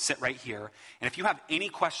here, sit right here. And if you have any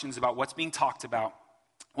questions about what's being talked about,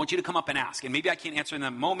 I want you to come up and ask. And maybe I can't answer in the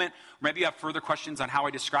moment. Or maybe you have further questions on how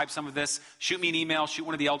I describe some of this. Shoot me an email. Shoot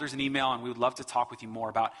one of the elders an email. And we would love to talk with you more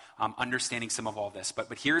about understanding some of all this. But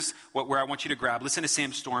here's where I want you to grab. Listen to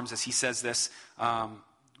Sam Storms as he says this.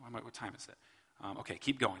 What time is it? Okay,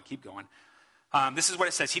 keep going. This is what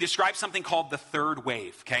it says. He describes something called the third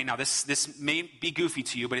wave. Okay, now this may be goofy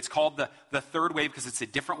to you, but it's called the third wave because it's a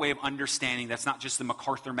different way of understanding. That's not just the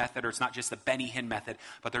MacArthur method, or it's not just the Benny Hinn method,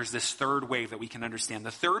 but there's this third wave that we can understand.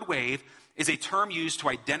 The third wave is a term used to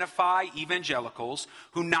identify evangelicals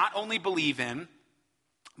who not only believe in,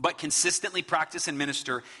 but consistently practice and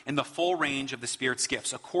minister in the full range of the Spirit's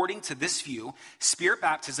gifts. According to this view, Spirit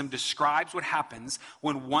baptism describes what happens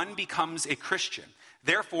when one becomes a Christian.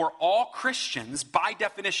 Therefore, all Christians, by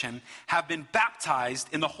definition, have been baptized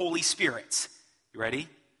in the Holy Spirit. You ready?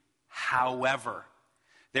 However,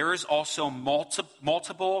 there is also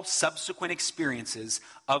multiple subsequent experiences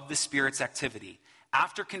of the Spirit's activity.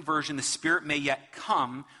 After conversion, the Spirit may yet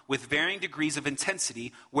come with varying degrees of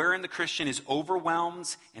intensity, wherein the Christian is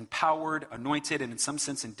overwhelmed, empowered, anointed, and in some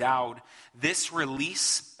sense endowed. This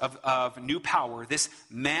release of new power, this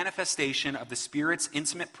manifestation of the Spirit's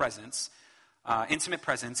intimate presence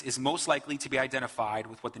is most likely to be identified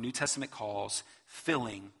with what the New Testament calls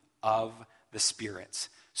filling of the Spirit.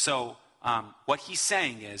 So what he's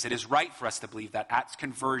saying is, it is right for us to believe that at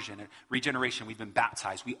conversion and regeneration, we've been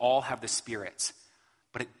baptized. We all have the Spirit,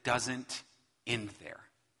 but it doesn't end there.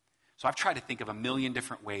 So I've tried to think of a million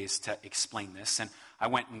different ways to explain this, and I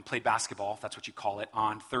went and played basketball, if that's what you call it,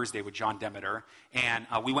 on Thursday with John Demeter, and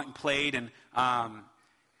we went and played, and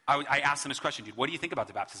I asked him this question, dude, what do you think about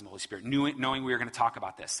the baptism of the Holy Spirit, knowing we were going to talk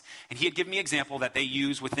about this? And he had given me an example that they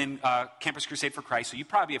use within Campus Crusade for Christ. So you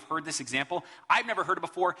probably have heard this example. I've never heard it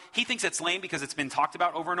before. He thinks it's lame because it's been talked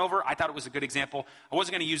about over and over. I thought it was a good example. I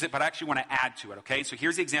wasn't going to use it, but I actually want to add to it, okay? So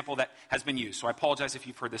here's the example that has been used. So I apologize if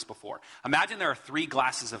you've heard this before. Imagine there are 3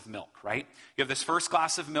 glasses of milk, right? You have this first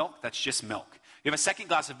glass of milk that's just milk. You have a second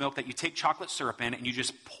glass of milk that you take chocolate syrup in and you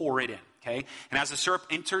just pour it in, okay? And as the syrup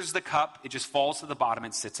enters the cup, it just falls to the bottom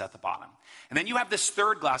and sits at the bottom. And then you have this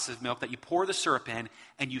third glass of milk that you pour the syrup in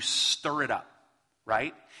and you stir it up,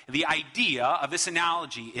 right? And the idea of this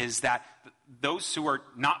analogy is that those who are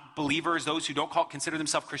not believers, those who don't consider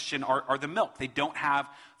themselves Christian, are the milk. They don't have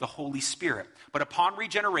the Holy Spirit. But upon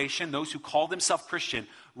regeneration, those who call themselves Christian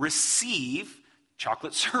receive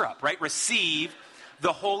chocolate syrup, right? Receive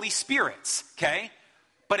the Holy Spirit, okay?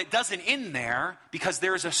 But it doesn't end there because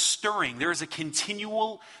there is a stirring. There is a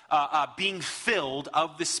continual being filled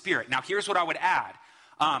of the Spirit. Now, here's what I would add.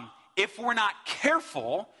 If we're not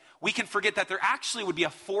careful, we can forget that there actually would be a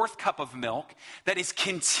 4th cup of milk that is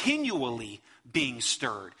continually being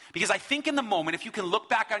stirred. Because I think in the moment, if you can look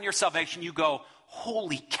back on your salvation, you go,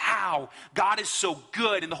 holy cow, God is so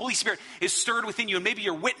good, and the Holy Spirit is stirred within you, and maybe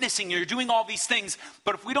you're witnessing, and you're doing all these things,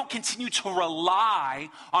 but if we don't continue to rely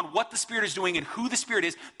on what the Spirit is doing and who the Spirit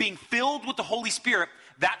is, being filled with the Holy Spirit,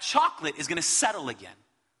 that chocolate is going to settle again.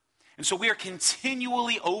 And so we are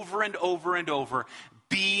continually over and over and over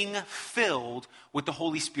being filled with the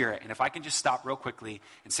Holy Spirit. And if I can just stop real quickly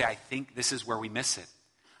and say, I think this is where we miss it.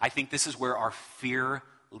 I think this is where our fear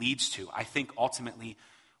leads to. I think ultimately,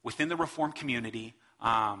 within the Reformed community,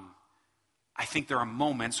 I think there are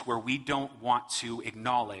moments where we don't want to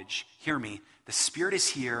acknowledge, hear me, the Spirit is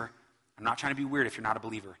here. I'm not trying to be weird if you're not a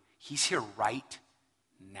believer. He's here right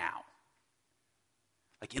now.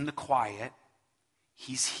 Like in the quiet,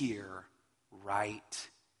 He's here right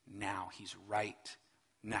now. He's right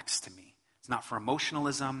next to me. It's not for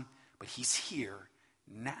emotionalism, but He's here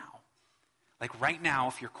now. Like right now,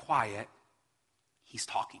 if you're quiet, He's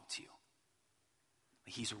talking to you.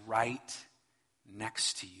 He's right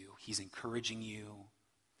next to you. He's encouraging you.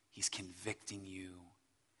 He's convicting you.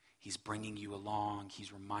 He's bringing you along.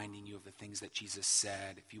 He's reminding you of the things that Jesus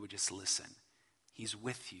said. If you would just listen, he's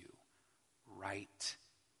with you right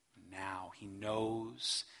now. He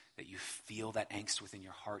knows that you feel that angst within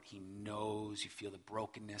your heart. He knows you feel the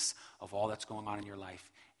brokenness of all that's going on in your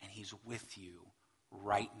life, and he's with you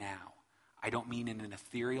right now. I don't mean in an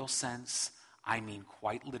ethereal sense. I mean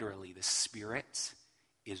quite literally, the Spirit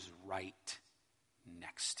is right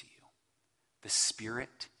next to you. The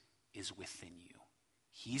Spirit is within you.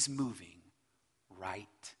 He's moving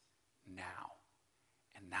right now.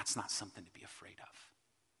 And that's not something to be afraid of.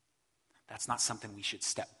 That's not something we should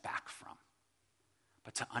step back from.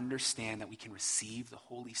 But to understand that we can receive the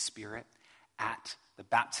Holy Spirit at the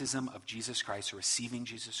baptism of Jesus Christ, or receiving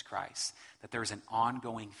Jesus Christ, that there is an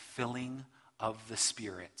ongoing filling of the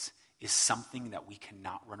Spirit, is something that we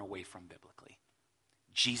cannot run away from biblically.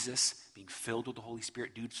 Jesus being filled with the Holy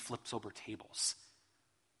Spirit, dude flips over tables.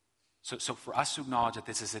 So for us to acknowledge that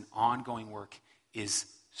this is an ongoing work is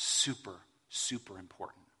super, super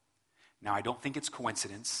important. Now, I don't think it's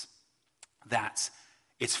coincidence that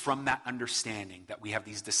it's from that understanding that we have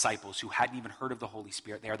these disciples who hadn't even heard of the Holy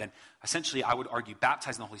Spirit. They are then, essentially, I would argue,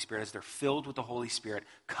 baptized in the Holy Spirit as they're filled with the Holy Spirit,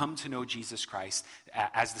 come to know Jesus Christ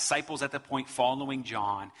as disciples at the point following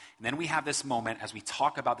John. And then we have this moment as we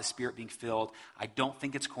talk about the Spirit being filled. I don't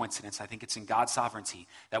think it's coincidence. I think it's in God's sovereignty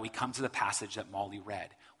that we come to the passage that Molly read.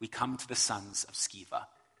 We come to the sons of Sceva.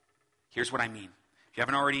 Here's what I mean. If you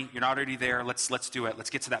haven't already, you're not already there, let's do it. Let's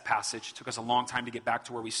get to that passage. It took us a long time to get back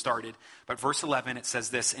to where we started. But verse 11, it says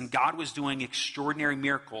this: "And God was doing extraordinary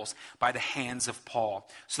miracles by the hands of Paul,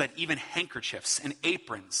 so that even handkerchiefs and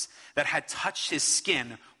aprons that had touched his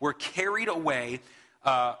skin were carried away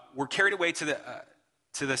to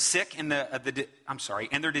the sick, and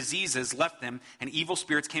and their diseases left them, and evil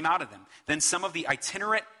spirits came out of them. Then some of the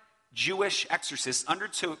itinerant Jewish exorcists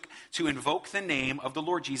undertook to invoke the name of the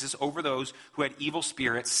Lord Jesus over those who had evil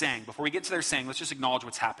spirits, saying," before we get to their saying, let's just acknowledge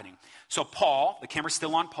what's happening. So Paul, the camera's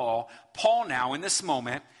still on Paul now in this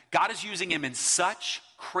moment, God is using him in such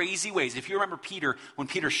crazy ways. If you remember Peter, when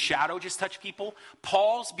Peter's shadow just touched people,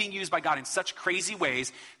 Paul's being used by God in such crazy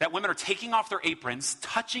ways that women are taking off their aprons,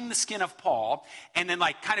 touching the skin of Paul, and then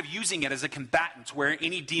like kind of using it as a combatant where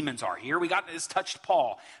any demons are. Here we got this touched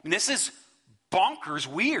Paul. I mean, this is bonkers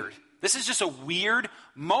weird. This is just a weird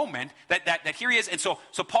moment that here he is. And so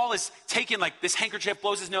Paul is taking like this handkerchief,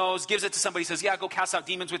 blows his nose, gives it to somebody, says, yeah, go cast out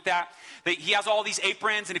demons with that. He has all these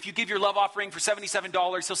aprons, and if you give your love offering for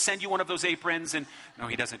 $77, he'll send you one of those aprons. And no,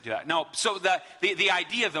 he doesn't do that. No, so the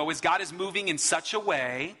idea though is God is moving in such a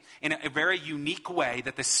way, in a very unique way,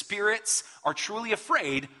 that the spirits are truly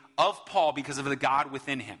afraid of Paul because of the God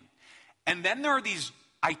within him. And then there are these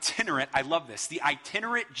itinerant, I love this, the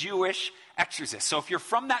itinerant Jewish exorcists. So if you're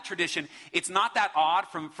from that tradition, it's not that odd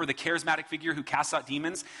for the charismatic figure who casts out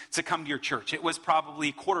demons to come to your church. It was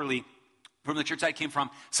probably quarterly from the church I came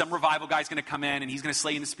from. Some revival guy's going to come in and he's going to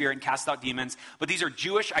slay in the spirit and cast out demons. But these are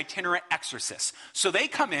Jewish itinerant exorcists. So they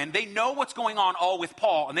come in, they know what's going on all with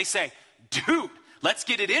Paul, and they say, dude, let's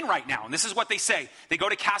get it in right now. And this is what they say. They go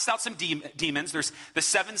to cast out some demons. There's the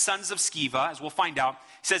 7 sons of Sceva, as we'll find out.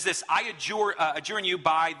 He says this: I adjure you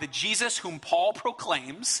by the Jesus whom Paul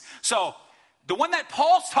proclaims. So the one that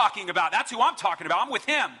Paul's talking about, that's who I'm talking about. I'm with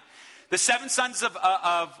him. The 7 sons of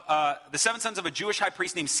a Jewish high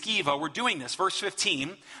priest named Sceva were doing this. Verse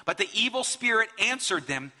 15. But the evil spirit answered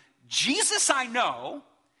them, Jesus I know,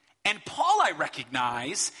 and Paul I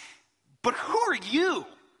recognize, but who are you?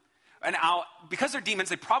 And because they're demons,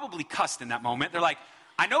 they probably cussed in that moment. They're like,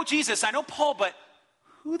 I know Jesus, I know Paul, but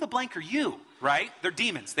who the blank are you, right? They're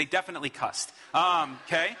demons. They definitely cussed.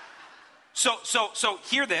 Okay? So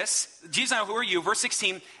hear this. Jesus, who are you? Verse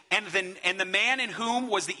 16, and the man in whom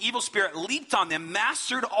was the evil spirit leaped on them,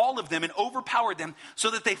 mastered all of them, and overpowered them, so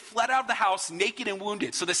that they fled out of the house naked and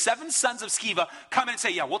wounded. So the 7 sons of Sceva come in and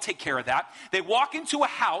say, yeah, we'll take care of that. They walk into a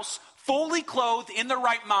house fully clothed, in the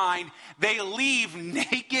right mind. They leave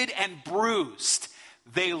naked and bruised.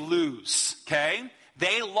 They lose, okay?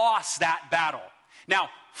 They lost that battle. Now,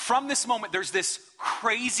 from this moment, there's this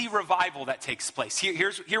crazy revival that takes place.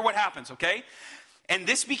 Hear what happens, okay? And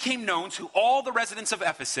this became known to all the residents of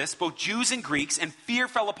Ephesus, both Jews and Greeks, and fear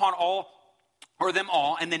fell upon them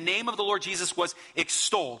all, and the name of the Lord Jesus was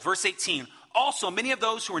extolled. Verse 18, also many of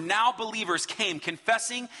those who are now believers came,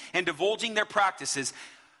 confessing and divulging their practices.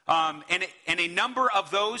 And a number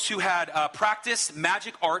of those who had practiced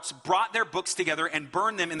magic arts brought their books together and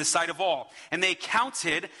burned them in the sight of all. And they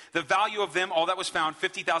counted the value of them, all that was found,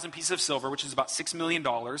 50,000 pieces of silver, which is about $6 million.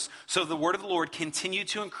 So the word of the Lord continued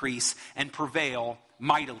to increase and prevail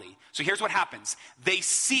mightily. So here's what happens. They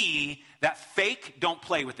see that fake don't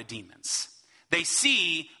play with the demons. They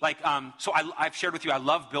see, so I've shared with you, I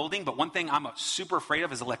love building, but one thing I'm super afraid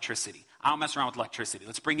of is electricity. I don't mess around with electricity.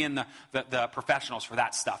 Let's bring in the professionals for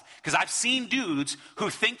that stuff. Because I've seen dudes who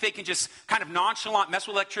think they can just kind of nonchalant mess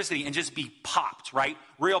with electricity and just be popped, right?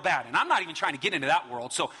 Real bad. And I'm not even trying to get into that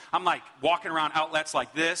world. So I'm like walking around outlets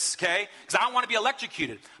like this, okay? Because I don't want to be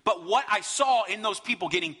electrocuted. But what I saw in those people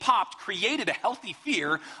getting popped created a healthy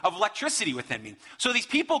fear of electricity within me. So these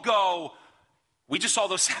people go, we just saw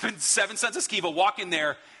those seven sons of Sceva walk in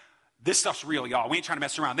there. This stuff's real, y'all. We ain't trying to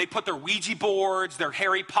mess around. They put their Ouija boards, their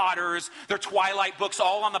Harry Potters, their Twilight books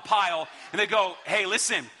all on the pile. And they go, hey,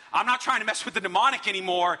 listen, I'm not trying to mess with the demonic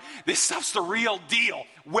anymore. This stuff's the real deal.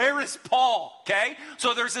 Where is Paul? Okay?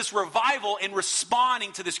 So there's this revival in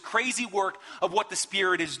responding to this crazy work of what the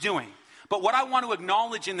Spirit is doing. But what I want to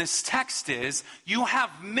acknowledge in this text is you have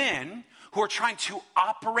men who are trying to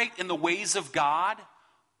operate in the ways of God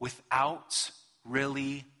without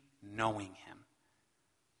really knowing him.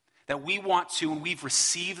 That we want to, when we've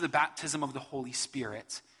received the baptism of the Holy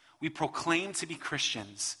Spirit, we proclaim to be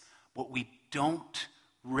Christians, but we don't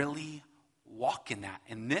really walk in that.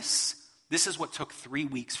 And this is what took 3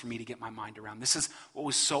 weeks for me to get my mind around. This is what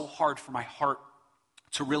was so hard for my heart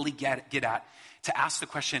to really get at, to ask the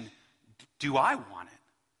question, do I want it?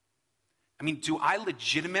 I mean, do I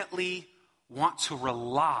legitimately want to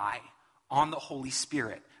rely on the Holy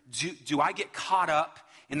Spirit? Do I get caught up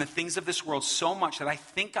in the things of this world so much that I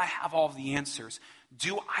think I have all of the answers?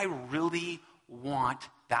 Do I really want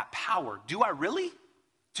that power? Do I really?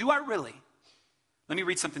 Do I really? Let me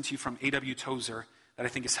read something to you from A.W. Tozer that I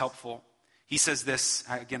think is helpful. He says this,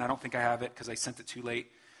 again, I don't think I have it because I sent it too late.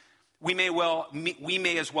 We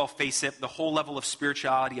may as well face it, the whole level of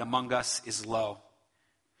spirituality among us is low.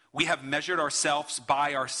 We have measured ourselves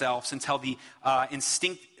by ourselves until the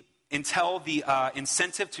incentive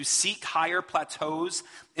to seek higher plateaus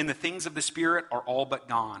in the things of the Spirit are all but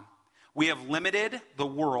gone. We have limited the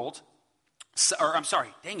world,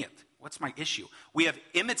 what's my issue? We have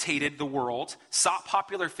imitated the world, sought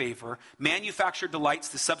popular favor, manufactured delights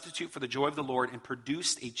to substitute for the joy of the Lord, and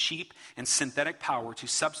produced a cheap and synthetic power to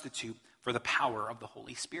substitute for the power of the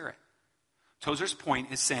Holy Spirit. Tozer's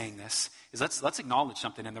point is saying this, is let's acknowledge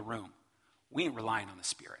something in the room. We ain't relying on the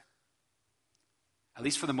Spirit. At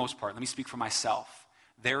least for the most part, let me speak for myself.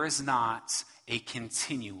 There is not a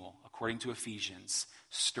continual, according to Ephesians,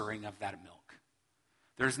 stirring of that milk.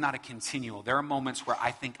 There's not a continual. There are moments where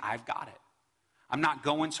I think I've got it. I'm not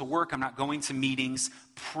going to work. I'm not going to meetings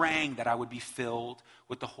praying that I would be filled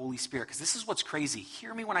with the Holy Spirit. Because this is what's crazy.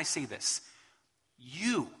 Hear me when I say this.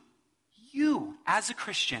 You, as a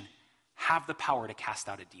Christian, have the power to cast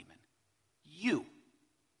out a demon. You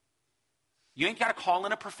ain't got to call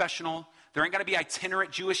in a professional. There ain't got to be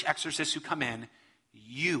itinerant Jewish exorcists who come in.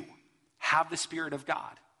 You have the Spirit of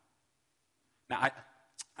God. Now,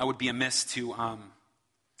 I would be amiss to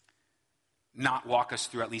not walk us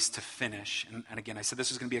through, at least to finish. And again, I said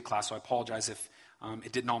this was going to be a class, so I apologize if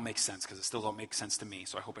it didn't all make sense, because it still don't make sense to me,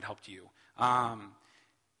 so I hope it helped you.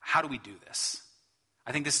 How do we do this?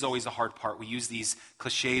 I think this is always the hard part. We use these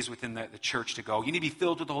cliches within the church to go, you need to be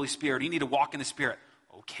filled with the Holy Spirit. You need to walk in the Spirit.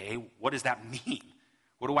 Okay, what does that mean?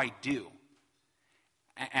 What do I do?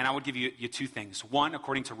 And I would give you two things. One,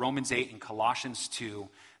 according to Romans 8 and Colossians 2,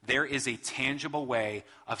 there is a tangible way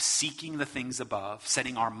of seeking the things above,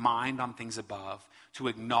 setting our mind on things above, to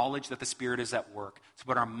acknowledge that the Spirit is at work, to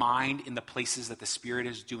put our mind in the places that the Spirit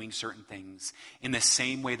is doing certain things, in the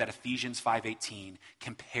same way that Ephesians 5:18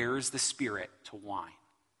 compares the Spirit to wine.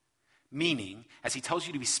 Meaning, as he tells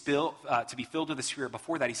you to be filled with the Spirit,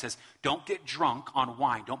 before that he says, don't get drunk on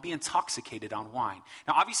wine. Don't be intoxicated on wine.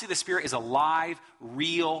 Now, obviously the Spirit is a live,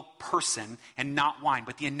 real person and not wine.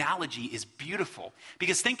 But the analogy is beautiful.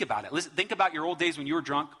 Because think about it. Listen, think about your old days when you were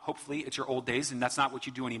drunk. Hopefully it's your old days, and that's not what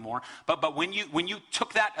you do anymore. But when you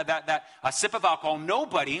took that sip of alcohol,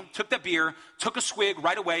 nobody took that beer, took a swig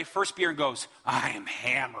right away, first beer, and goes, I am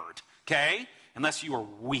hammered. Okay? Unless you were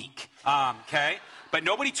weak. Okay? But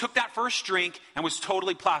nobody took that first drink and was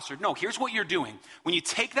totally plastered. No, here's what you're doing. When you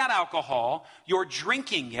take that alcohol, you're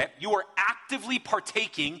drinking it. You are actively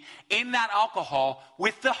partaking in that alcohol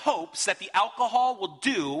with the hopes that the alcohol will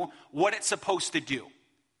do what it's supposed to do.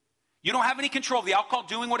 You don't have any control of the alcohol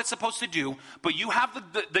doing what it's supposed to do, but you have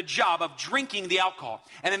the job of drinking the alcohol.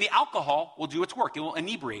 And then the alcohol will do its work. It will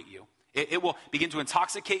inebriate you. It will begin to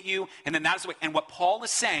intoxicate you, and then that's the way. And what Paul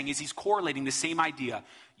is saying is he's correlating the same idea.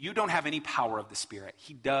 You don't have any power of the Spirit.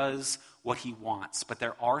 He does what he wants. But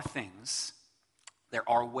there are things, there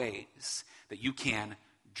are ways that you can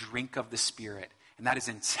drink of the Spirit. And that is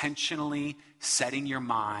intentionally setting your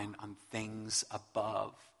mind on things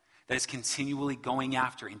above. that is continually going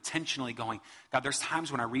after, intentionally going, God, there's times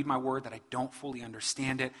when I read my word that I don't fully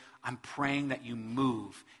understand it. I'm praying that you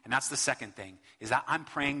move. And that's the second thing, is that I'm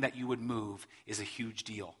praying that you would move is a huge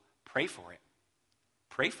deal. Pray for it.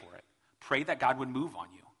 Pray for it. Pray that God would move on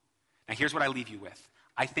you. Now, here's what I leave you with.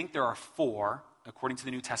 I think there are 4, according to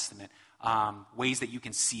the New Testament, ways that you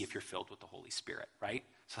can see if you're filled with the Holy Spirit, right?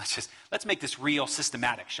 So let's make this real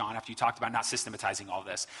systematic, Sean, after you talked about not systematizing all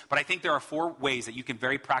this. But I think there are 4 ways that you can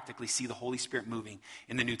very practically see the Holy Spirit moving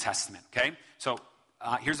in the New Testament, okay? So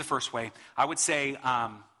here's the first way. I would say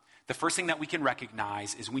the first thing that we can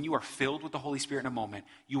recognize is when you are filled with the Holy Spirit in a moment,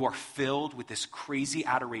 you are filled with this crazy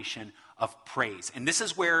adoration of praise. And this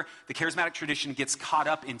is where the charismatic tradition gets caught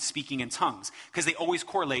up in speaking in tongues, because they always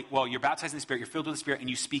correlate, well, you're baptized in the Spirit, you're filled with the Spirit, and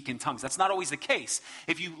you speak in tongues. That's not always the case.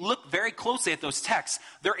 If you look very closely at those texts,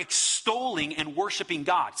 they're extolling and worshiping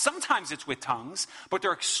God. Sometimes it's with tongues, but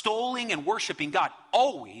they're extolling and worshiping God.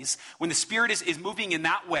 Always, when the Spirit is moving in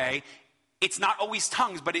that way, it's not always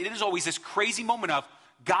tongues, but it is always this crazy moment of,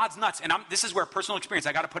 God's nuts. And this is where personal experience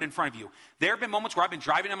I got to put in front of you. There have been moments where I've been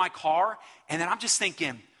driving in my car, and then I'm just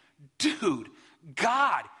thinking, dude,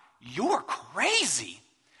 God, you're crazy.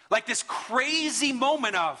 Like this crazy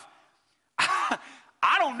moment of,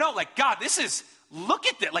 I don't know, like, God, look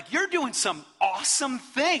at that. Like, you're doing some awesome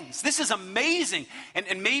things. This is amazing.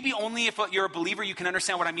 And maybe only if you're a believer you can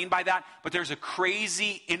understand what I mean by that, but there's a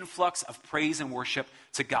crazy influx of praise and worship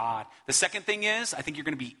to God. The second thing is, I think you're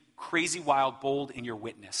going to be crazy, wild, bold in your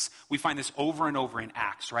witness. We find this over and over in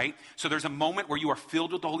Acts, right? So there's a moment where you are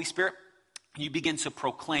filled with the Holy Spirit and you begin to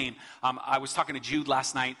proclaim. I was talking to Jude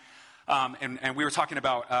last night, and we were talking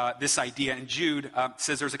about this idea. And Jude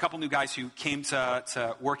says there's a couple new guys who came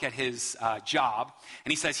to work at his job.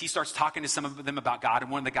 And he says he starts talking to some of them about God.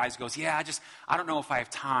 And one of the guys goes, yeah, I don't know if I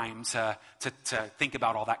have time to think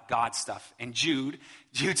about all that God stuff. And Jude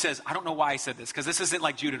says, I don't know why I said this, because this isn't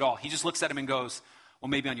like Jude at all. He just looks at him and goes, well,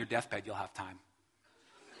 maybe on your deathbed you'll have time.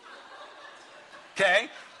 Okay?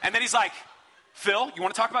 And then he's like, Phil, you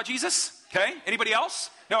want to talk about Jesus? Okay? Anybody else?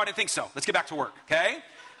 No, I didn't think so. Let's get back to work. Okay?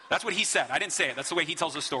 That's what he said. I didn't say it. That's the way he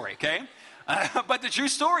tells the story. Okay? But the true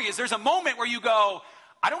story is there's a moment where you go,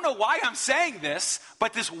 I don't know why I'm saying this,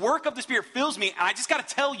 but this work of the Spirit fills me, and I just got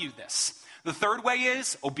to tell you this. The third way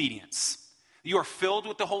is obedience. You are filled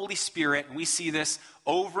with the Holy Spirit, and we see this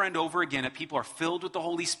over and over again, that people are filled with the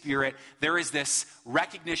Holy Spirit. There is this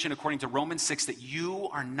recognition, according to Romans 6, that you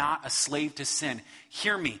are not a slave to sin.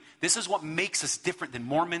 Hear me. This is what makes us different than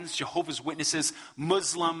Mormons, Jehovah's Witnesses,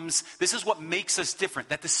 Muslims. This is what makes us different,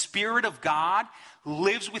 that the Spirit of God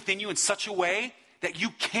lives within you in such a way that you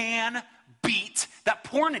can beat that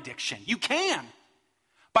porn addiction. You can.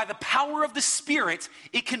 By the power of the Spirit,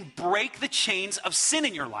 it can break the chains of sin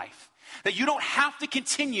in your life. That you don't have to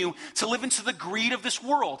continue to live into the greed of this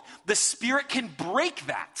world. The Spirit can break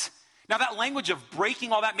that. Now, that language of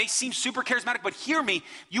breaking all that may seem super charismatic, but hear me,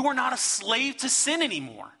 you are not a slave to sin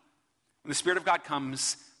anymore. When the Spirit of God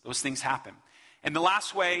comes, those things happen. And the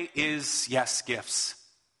last way is, yes, gifts.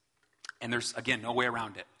 And there's, again, no way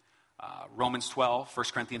around it. Romans 12, 1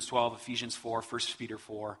 Corinthians 12, Ephesians 4, 1 Peter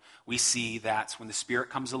 4, we see that when the Spirit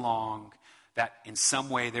comes along, that in some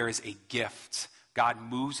way there is a gift. God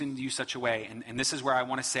moves into you such a way, and this is where I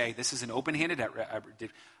want to say, this is an open-handed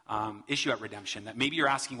issue at Redemption, that maybe you're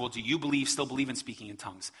asking, well, do you still believe in speaking in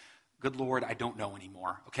tongues? Good Lord, I don't know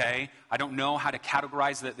anymore, okay? I don't know how to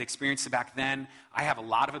categorize the experience back then. I have a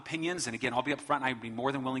lot of opinions, and again, I'll be up front, and I'd be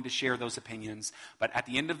more than willing to share those opinions, but at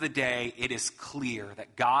the end of the day, it is clear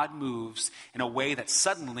that God moves in a way that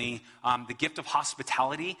suddenly, the gift of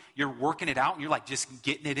hospitality, you're working it out, and you're like just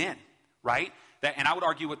getting it in, right? And I would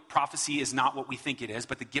argue what prophecy is not what we think it is,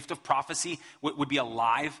 but the gift of prophecy would be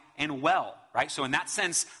alive and well, right? So in that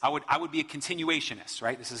sense, I would be a continuationist,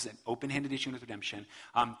 right? This is an open-handed issue with Redemption.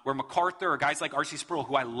 Where MacArthur or guys like R.C. Sproul,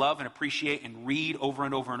 who I love and appreciate and read over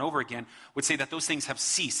and over and over again, would say that those things have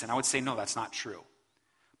ceased. And I would say, no, that's not true.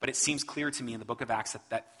 But it seems clear to me in the book of Acts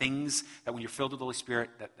that things, that when you're filled with the Holy Spirit,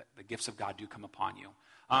 that the gifts of God do come upon you.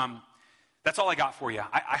 That's all I got for you.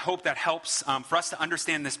 I hope that helps. For us to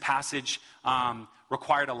understand this passage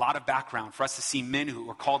required a lot of background. For us to see men who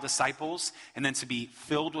were called disciples and then to be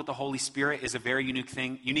filled with the Holy Spirit is a very unique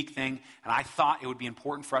thing. And I thought it would be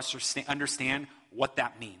important for us to understand what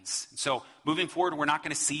that means. And so moving forward, we're not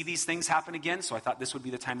going to see these things happen again. So I thought this would be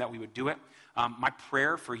the time that we would do it. My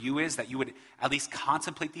prayer for you is that you would at least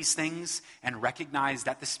contemplate these things and recognize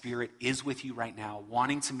that the Spirit is with you right now,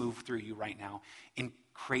 wanting to move through you right now in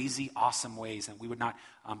crazy, awesome ways, and we would not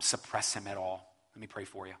suppress him at all. Let me pray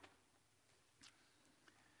for you.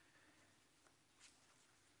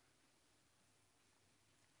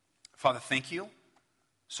 Father, thank you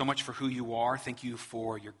so much for who you are. Thank you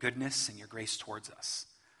for your goodness and your grace towards us.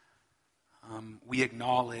 We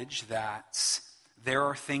acknowledge that there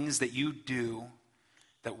are things that you do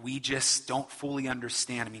that we just don't fully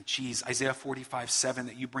understand. I mean, geez, Isaiah 45:7,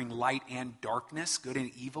 that you bring light and darkness, good and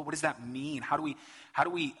evil. What does that mean? How do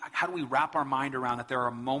we wrap our mind around that there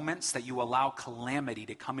are moments that you allow calamity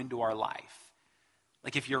to come into our life?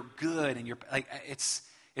 Like if you're good and you're like,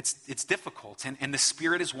 it's difficult. And the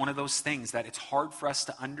Spirit is one of those things that it's hard for us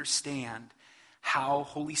to understand how,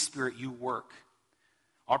 Holy Spirit, you work.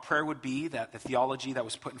 Our prayer would be that the theology that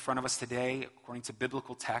was put in front of us today, according to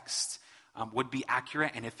biblical text, would be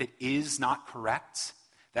accurate. And if it is not correct,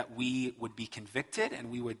 that we would be convicted and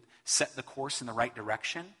we would set the course in the right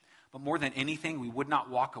direction. But more than anything, we would not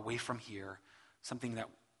walk away from here something that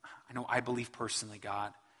I believe personally,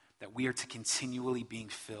 God, that we are to continually be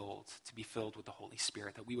filled with the Holy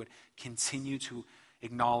Spirit, that we would continue to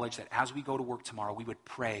acknowledge that as we go to work tomorrow, we would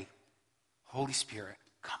pray, Holy Spirit,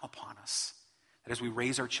 come upon us. That as we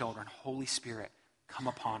raise our children, Holy Spirit, come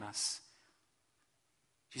upon us.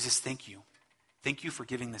 Jesus, thank you. Thank you for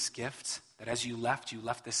giving this gift, that as you left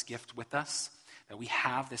this gift with us, that we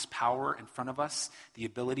have this power in front of us, the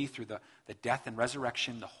ability through the death and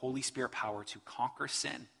resurrection, the Holy Spirit power to conquer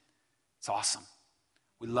sin. It's awesome.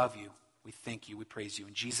 We love you. We thank you. We praise you.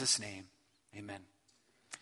 In Jesus' name, amen.